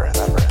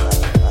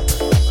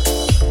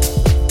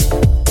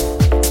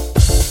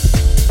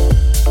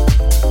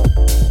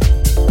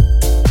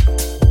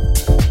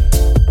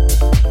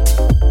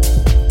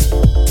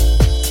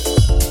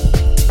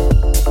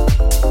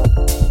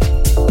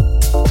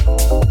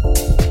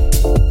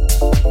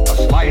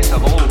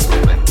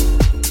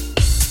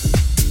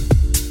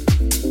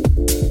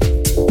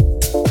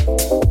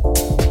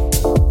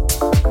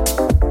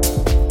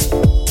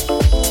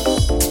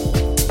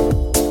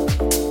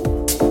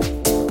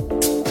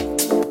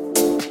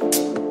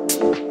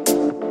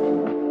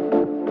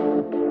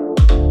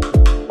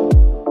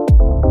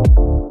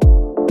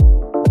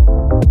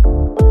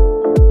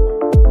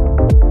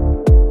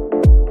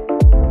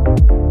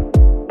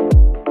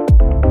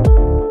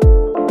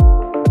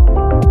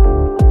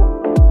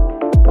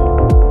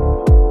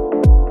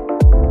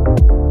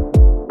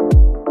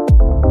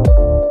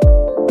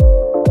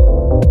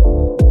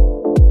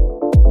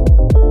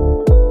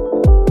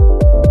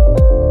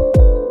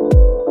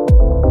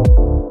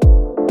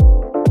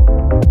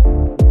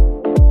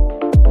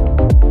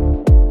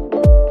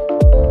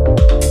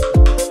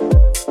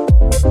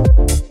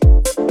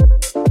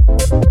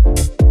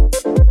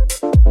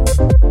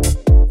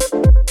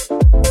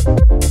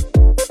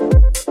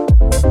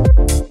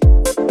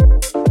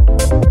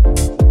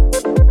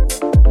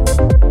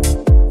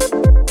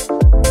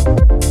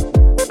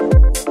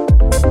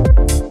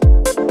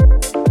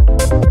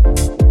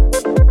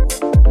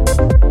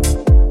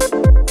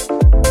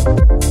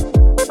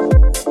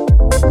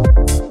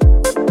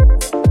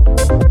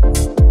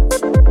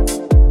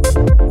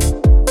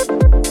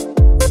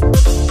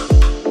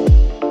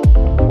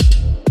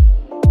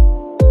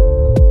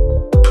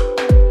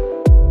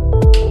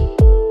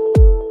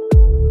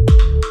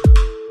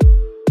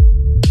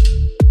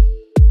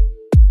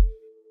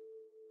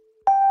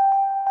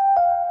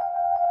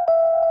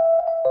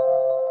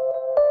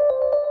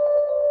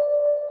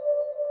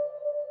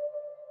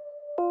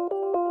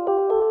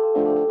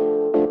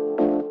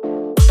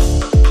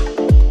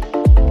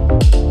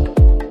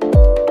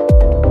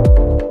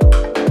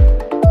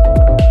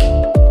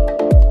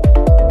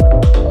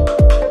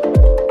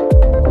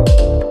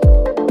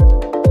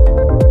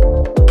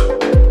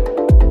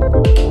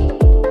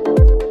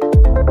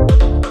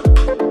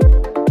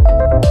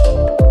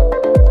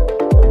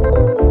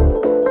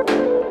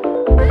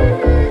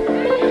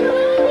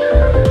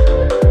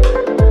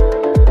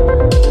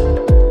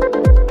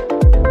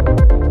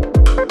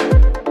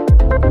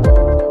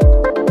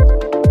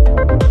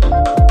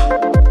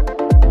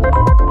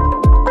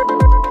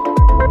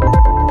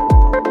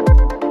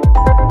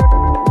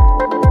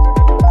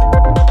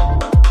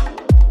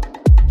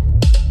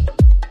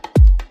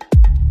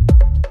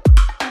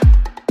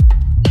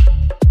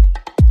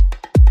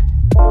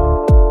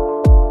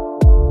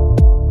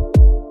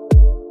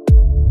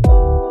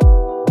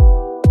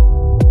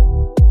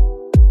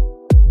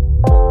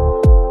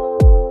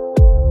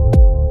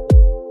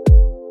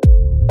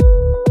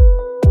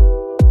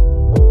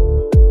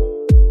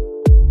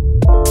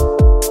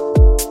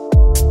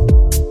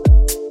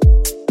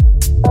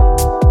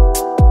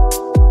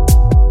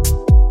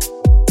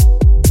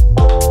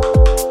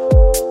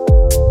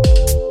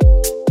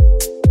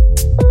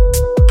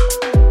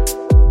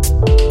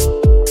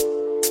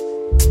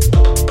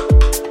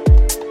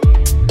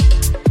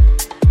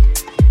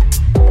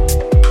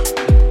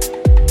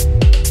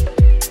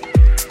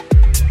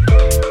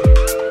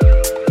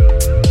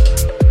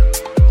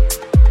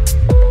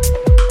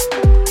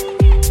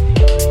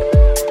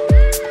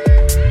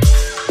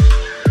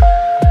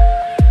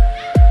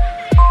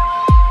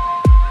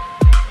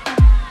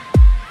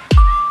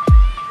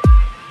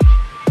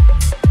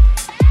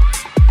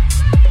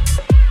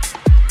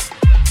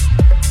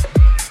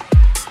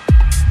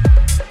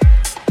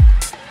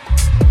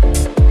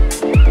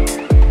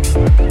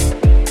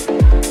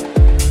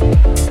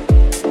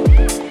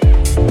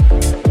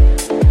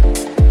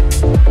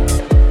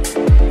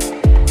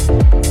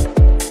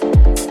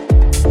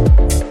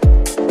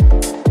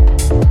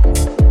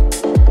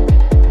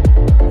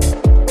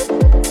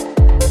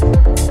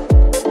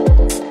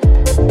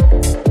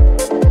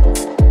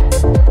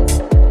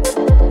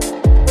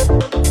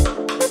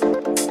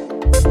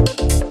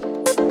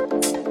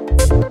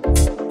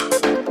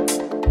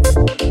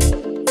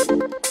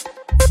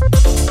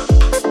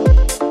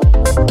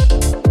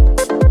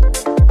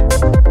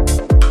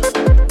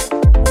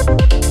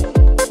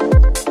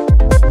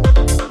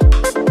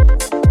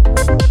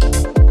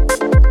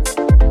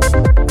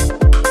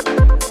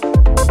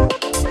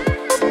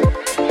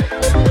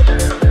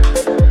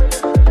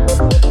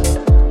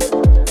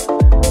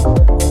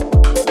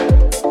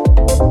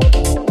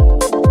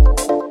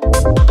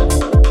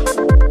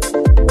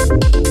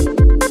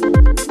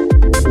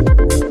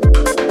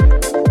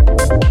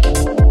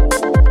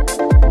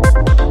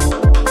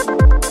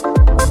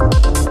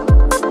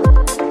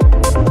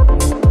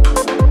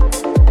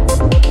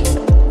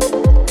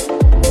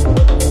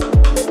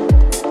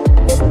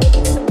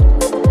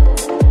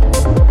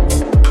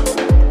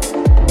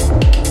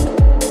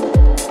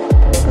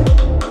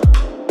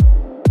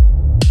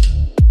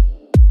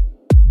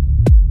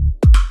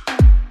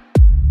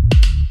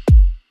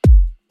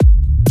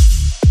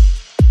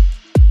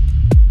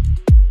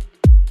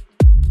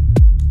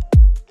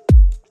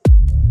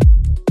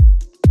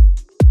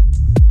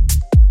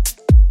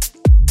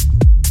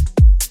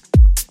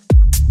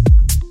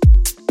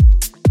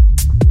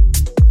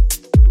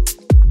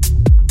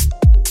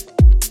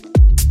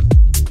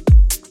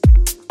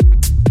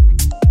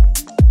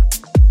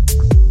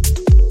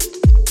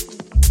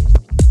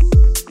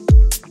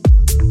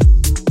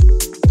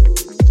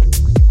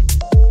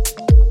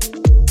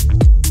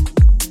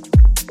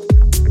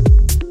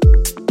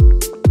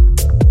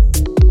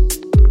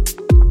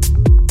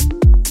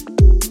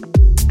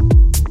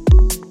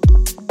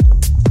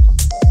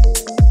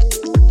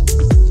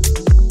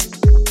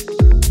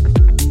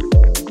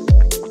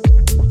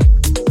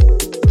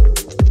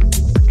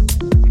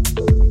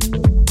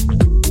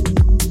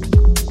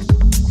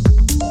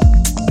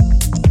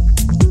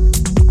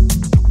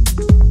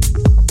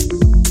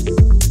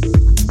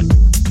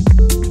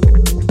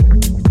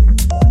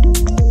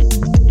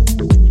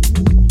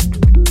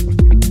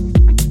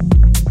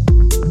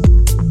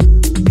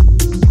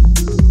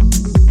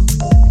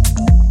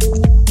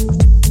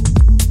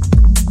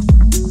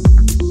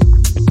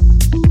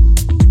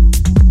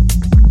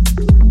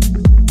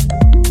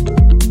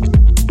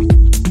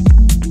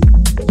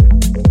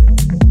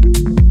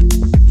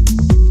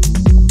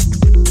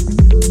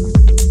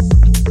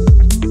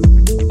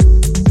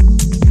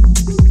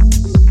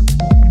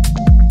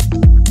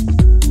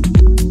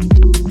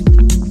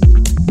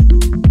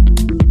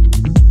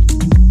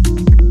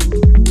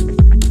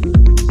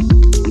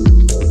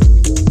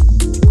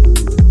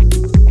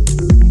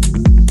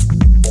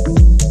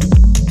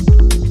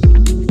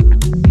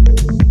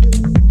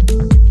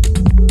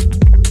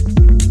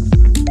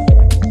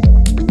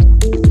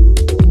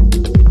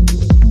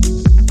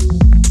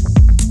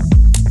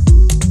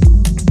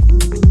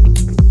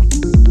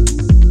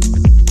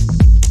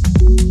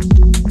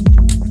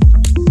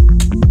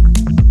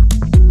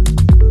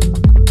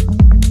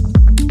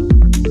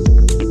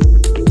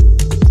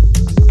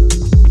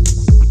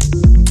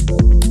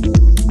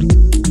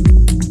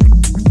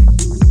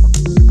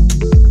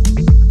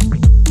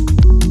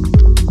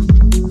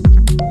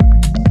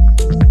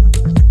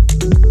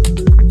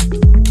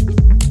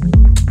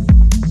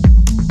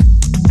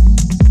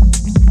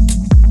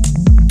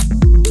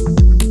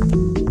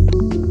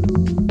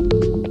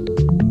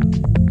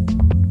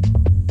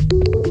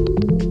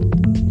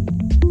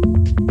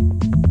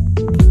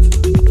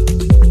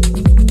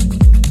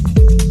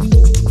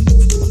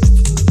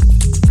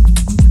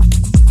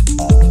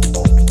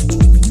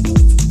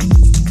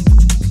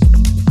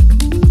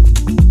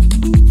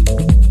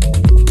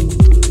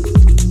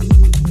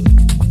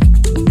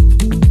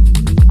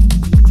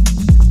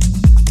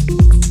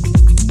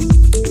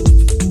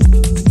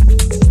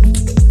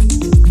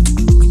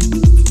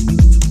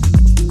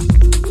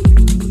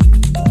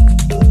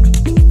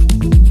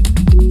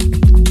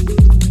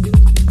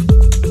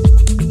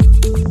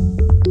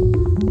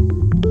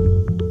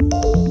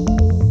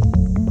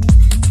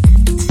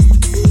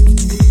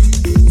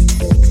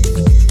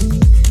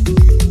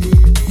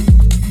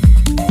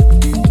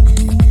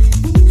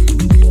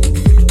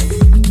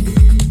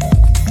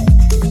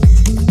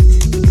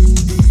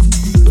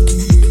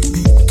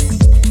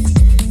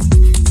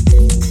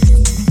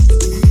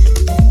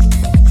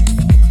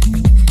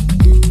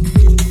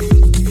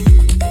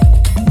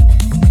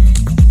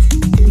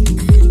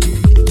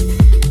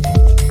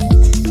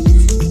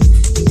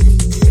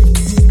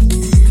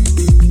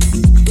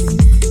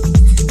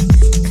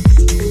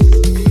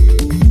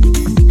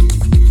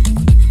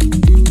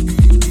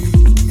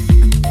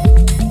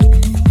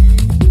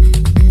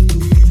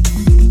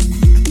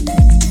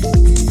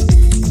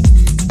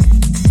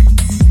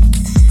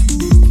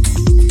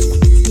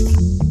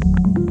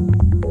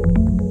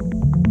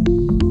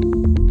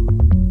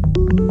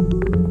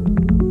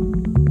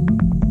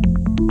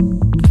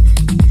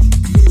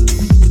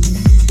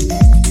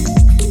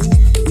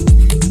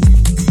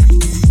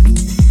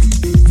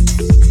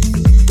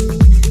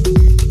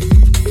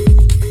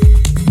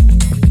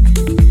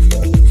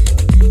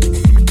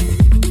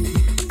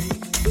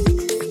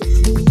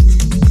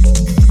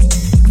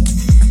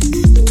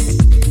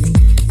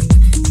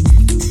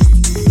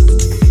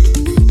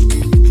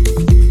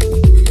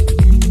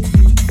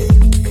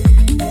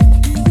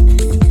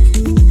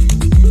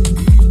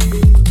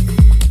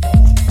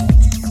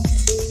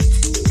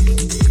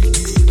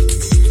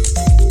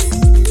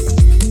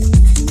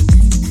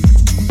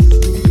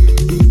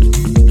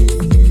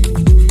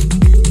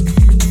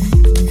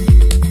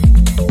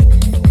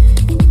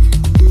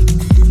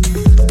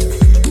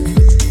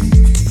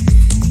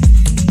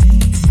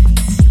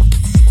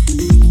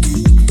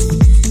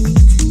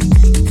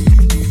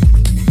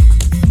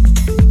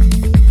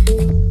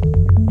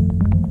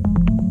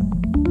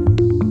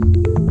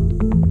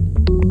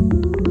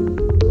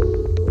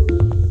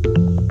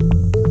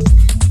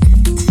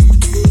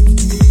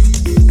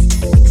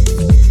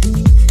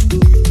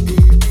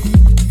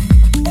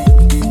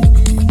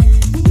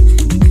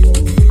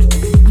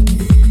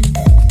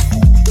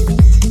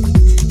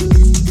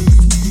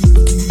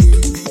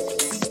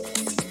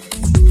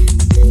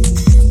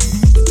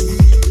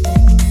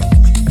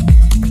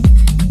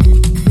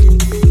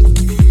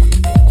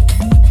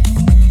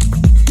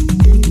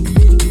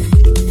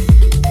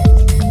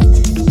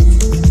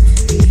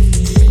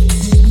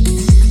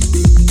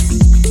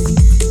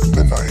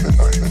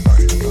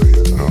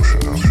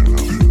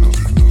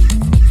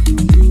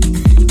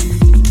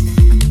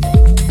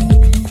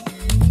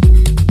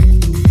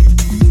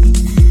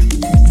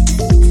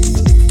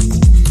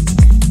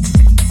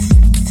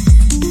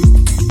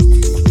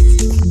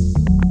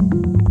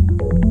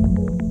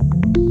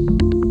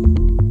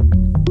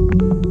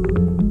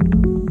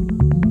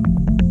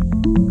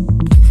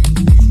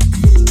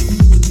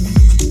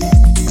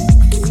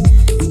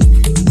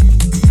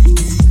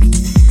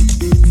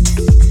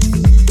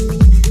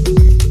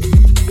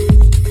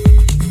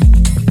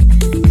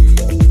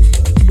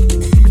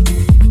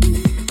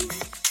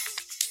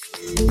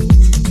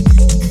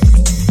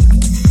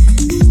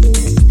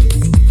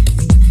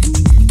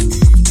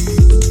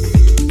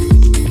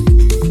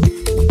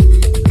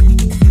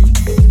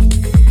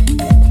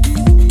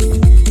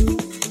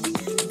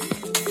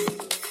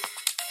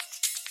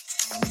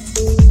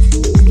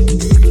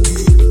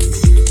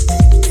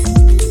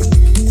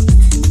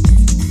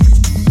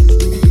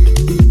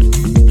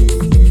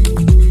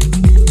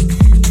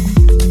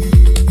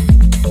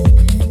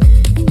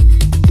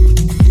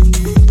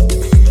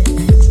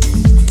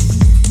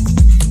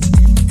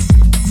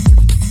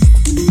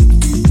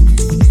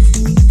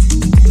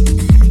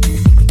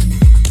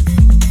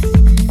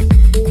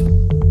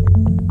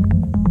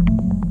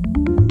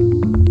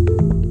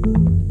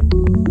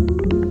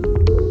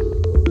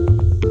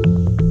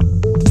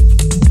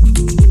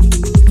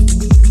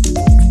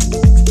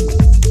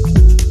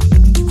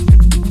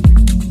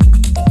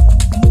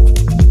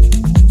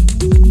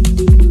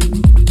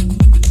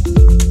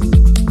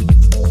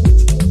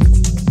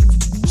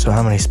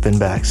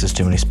 spinbacks. There's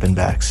too many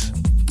spinbacks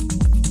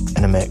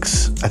in a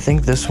mix. I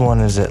think this one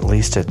is at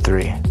least at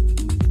 3.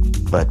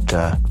 But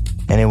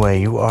anyway,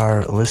 you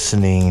are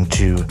listening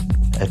to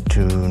a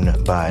tune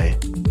by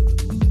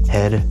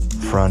Head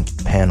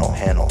Front Panel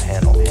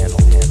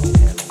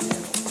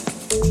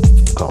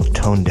called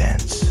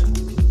Tonedance.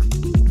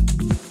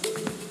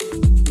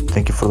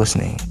 Thank you for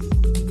listening.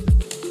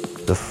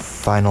 The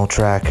final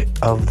track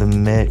of the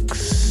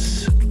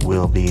mix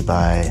will be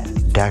by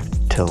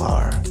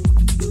Dactilar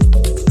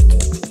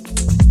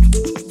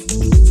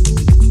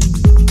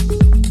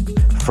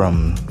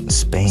from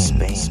Spain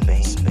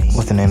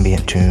with an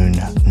ambient tune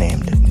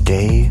named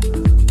Day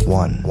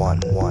 1.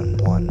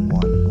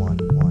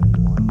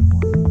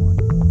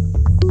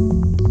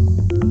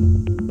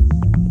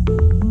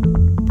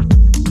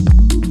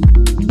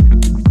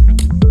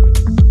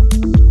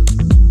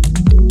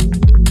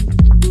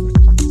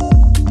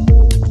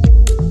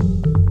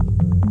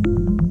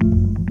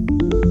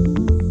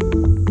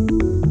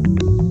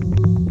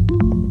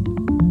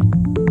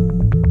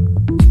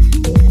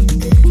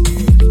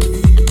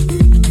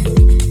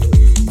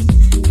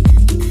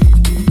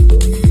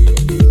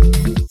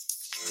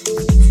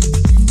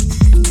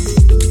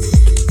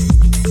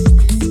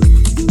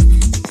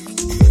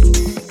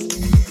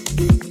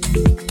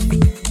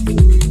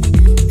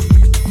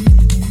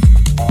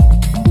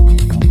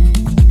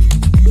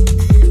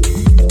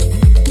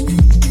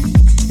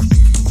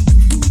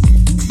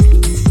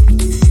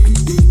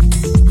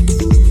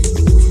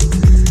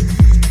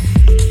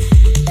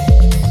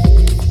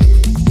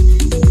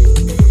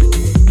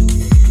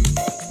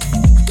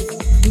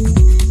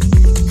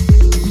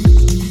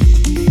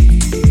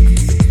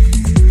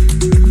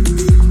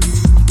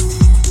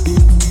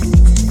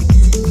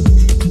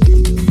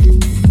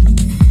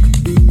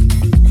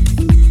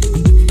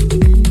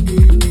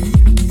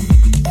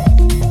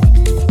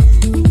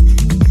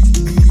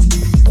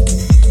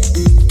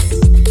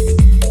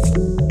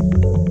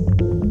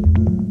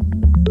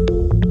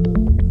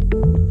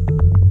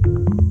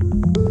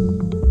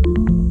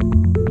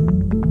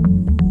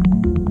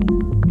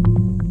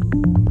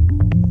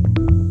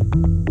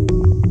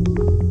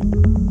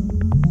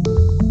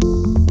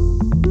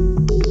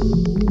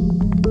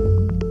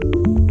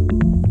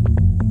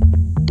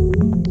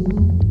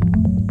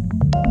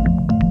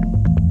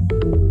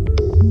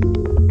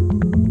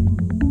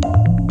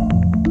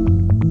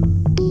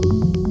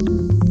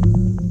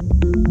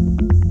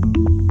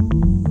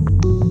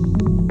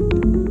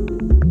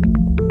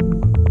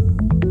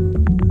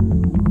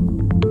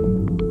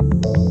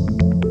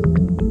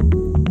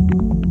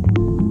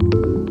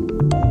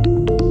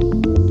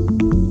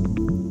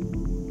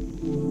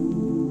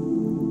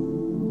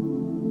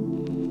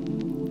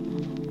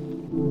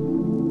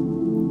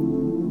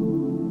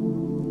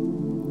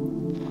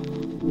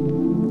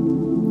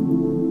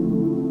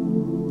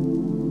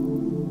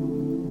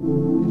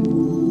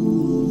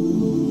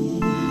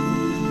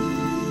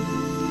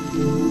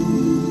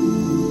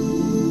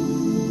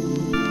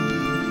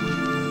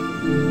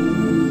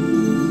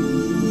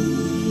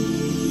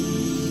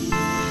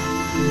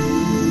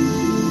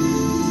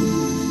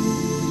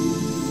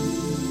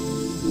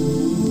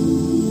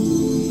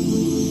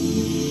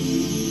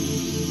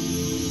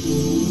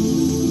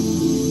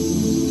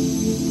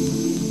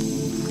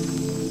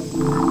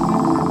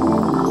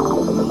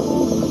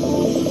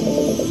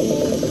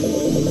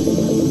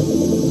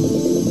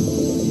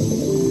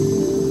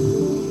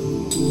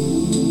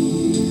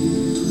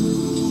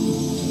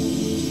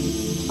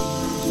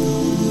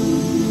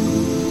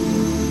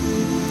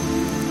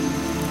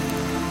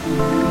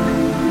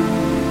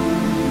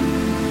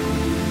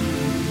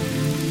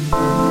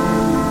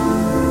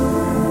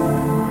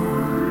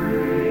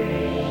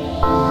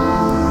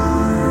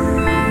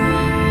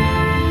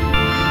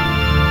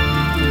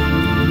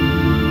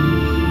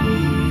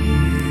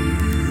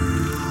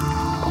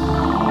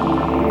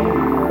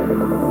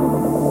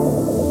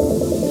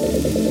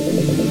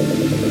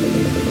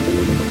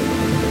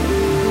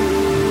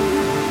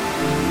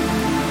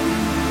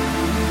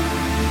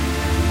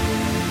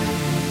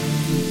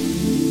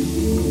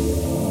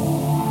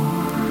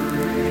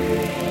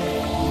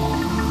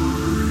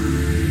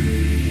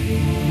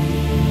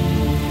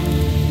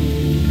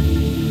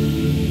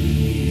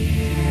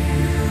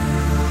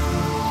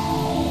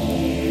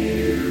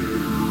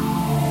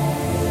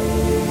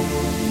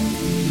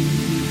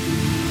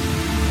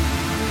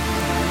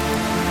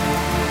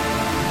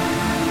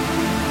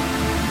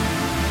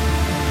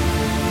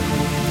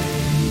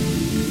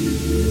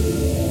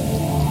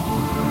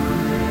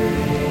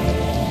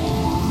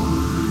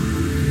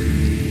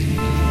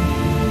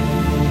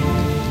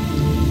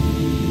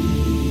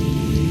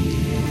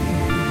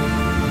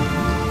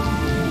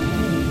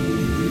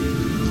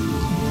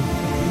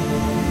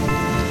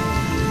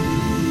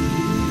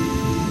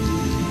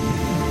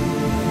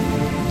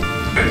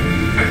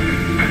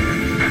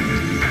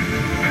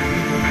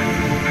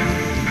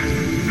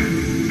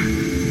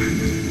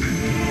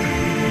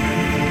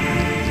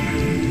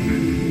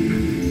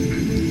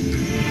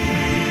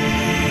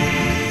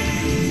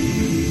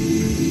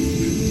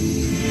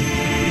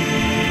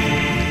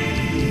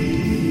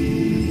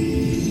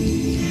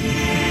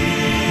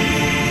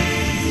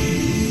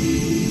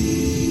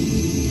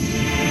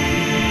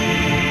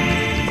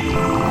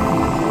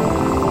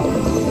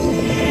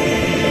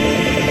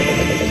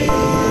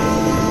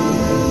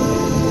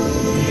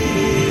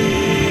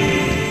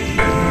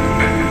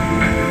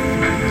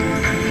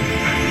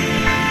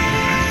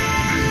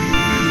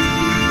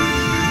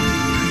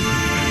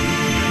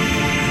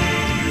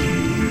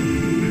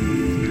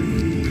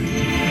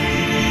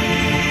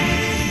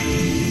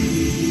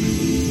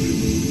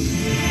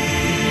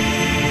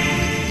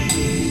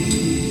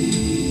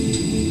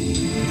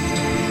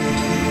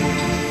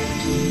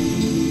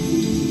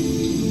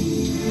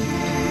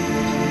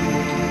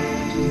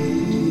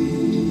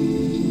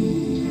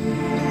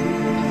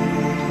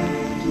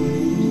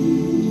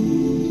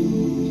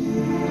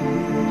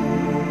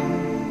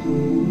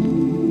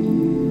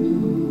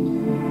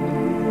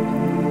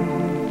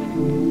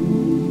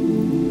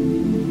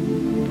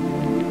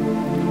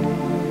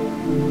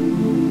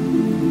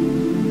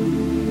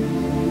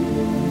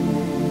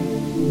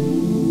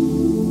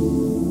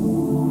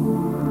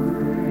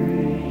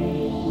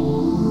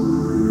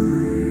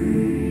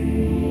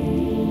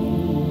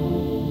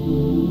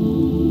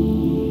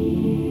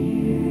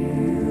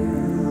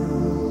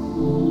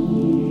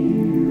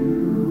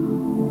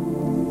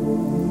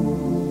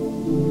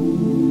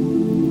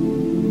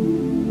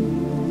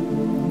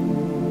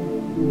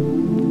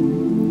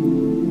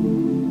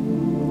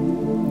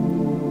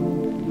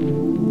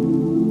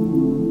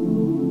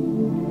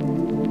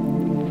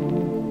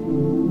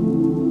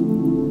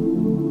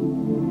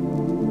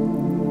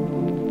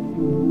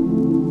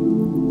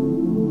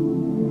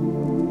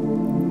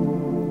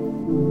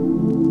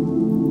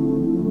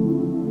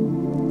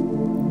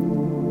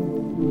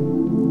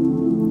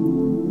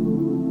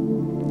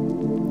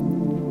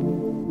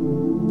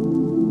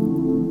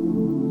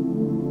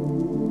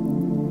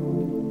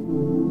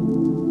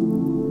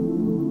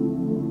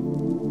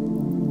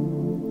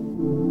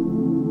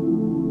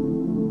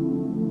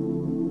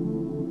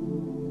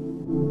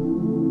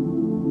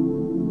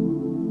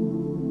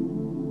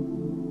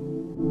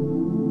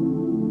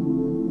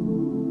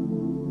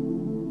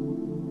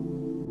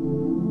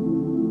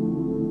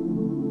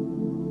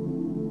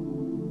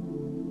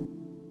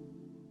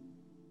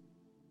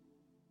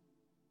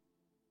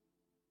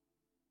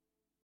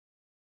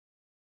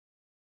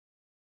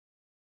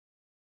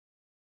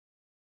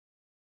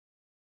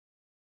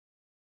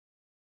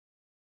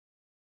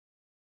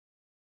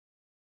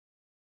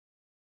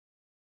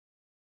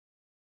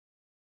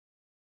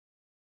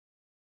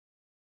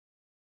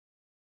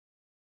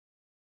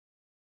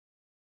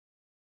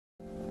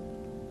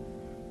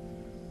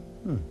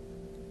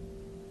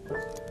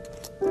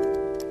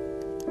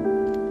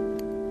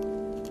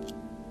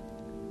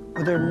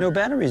 Well, there are no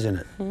batteries in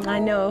it. I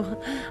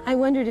know. I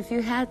wondered if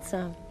you had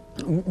some.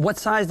 What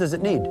size does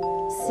it need?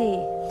 See.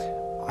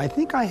 I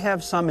think I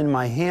have some in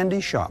my handy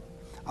shop.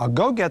 I'll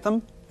go get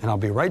them, and I'll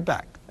be right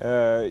back.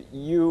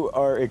 You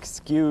are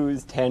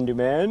excused,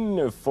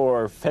 handyman,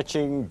 for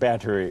fetching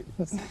batteries.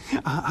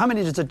 How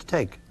many does it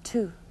take?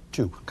 2.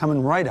 2.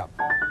 Coming right up.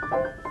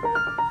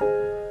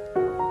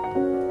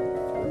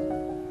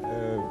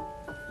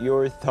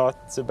 Your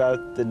thoughts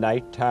about the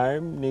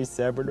nighttime, Niece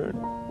Evelyn?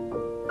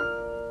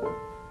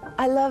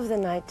 I love the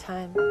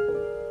nighttime.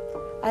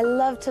 I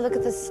love to look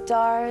at the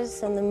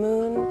stars and the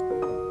moon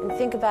and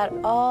think about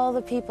all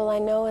the people I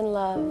know and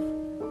love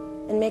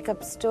and make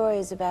up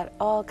stories about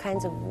all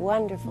kinds of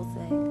wonderful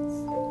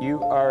things.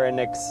 You are an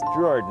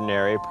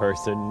extraordinary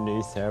person,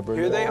 Niece Evelyn.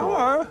 Here they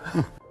are.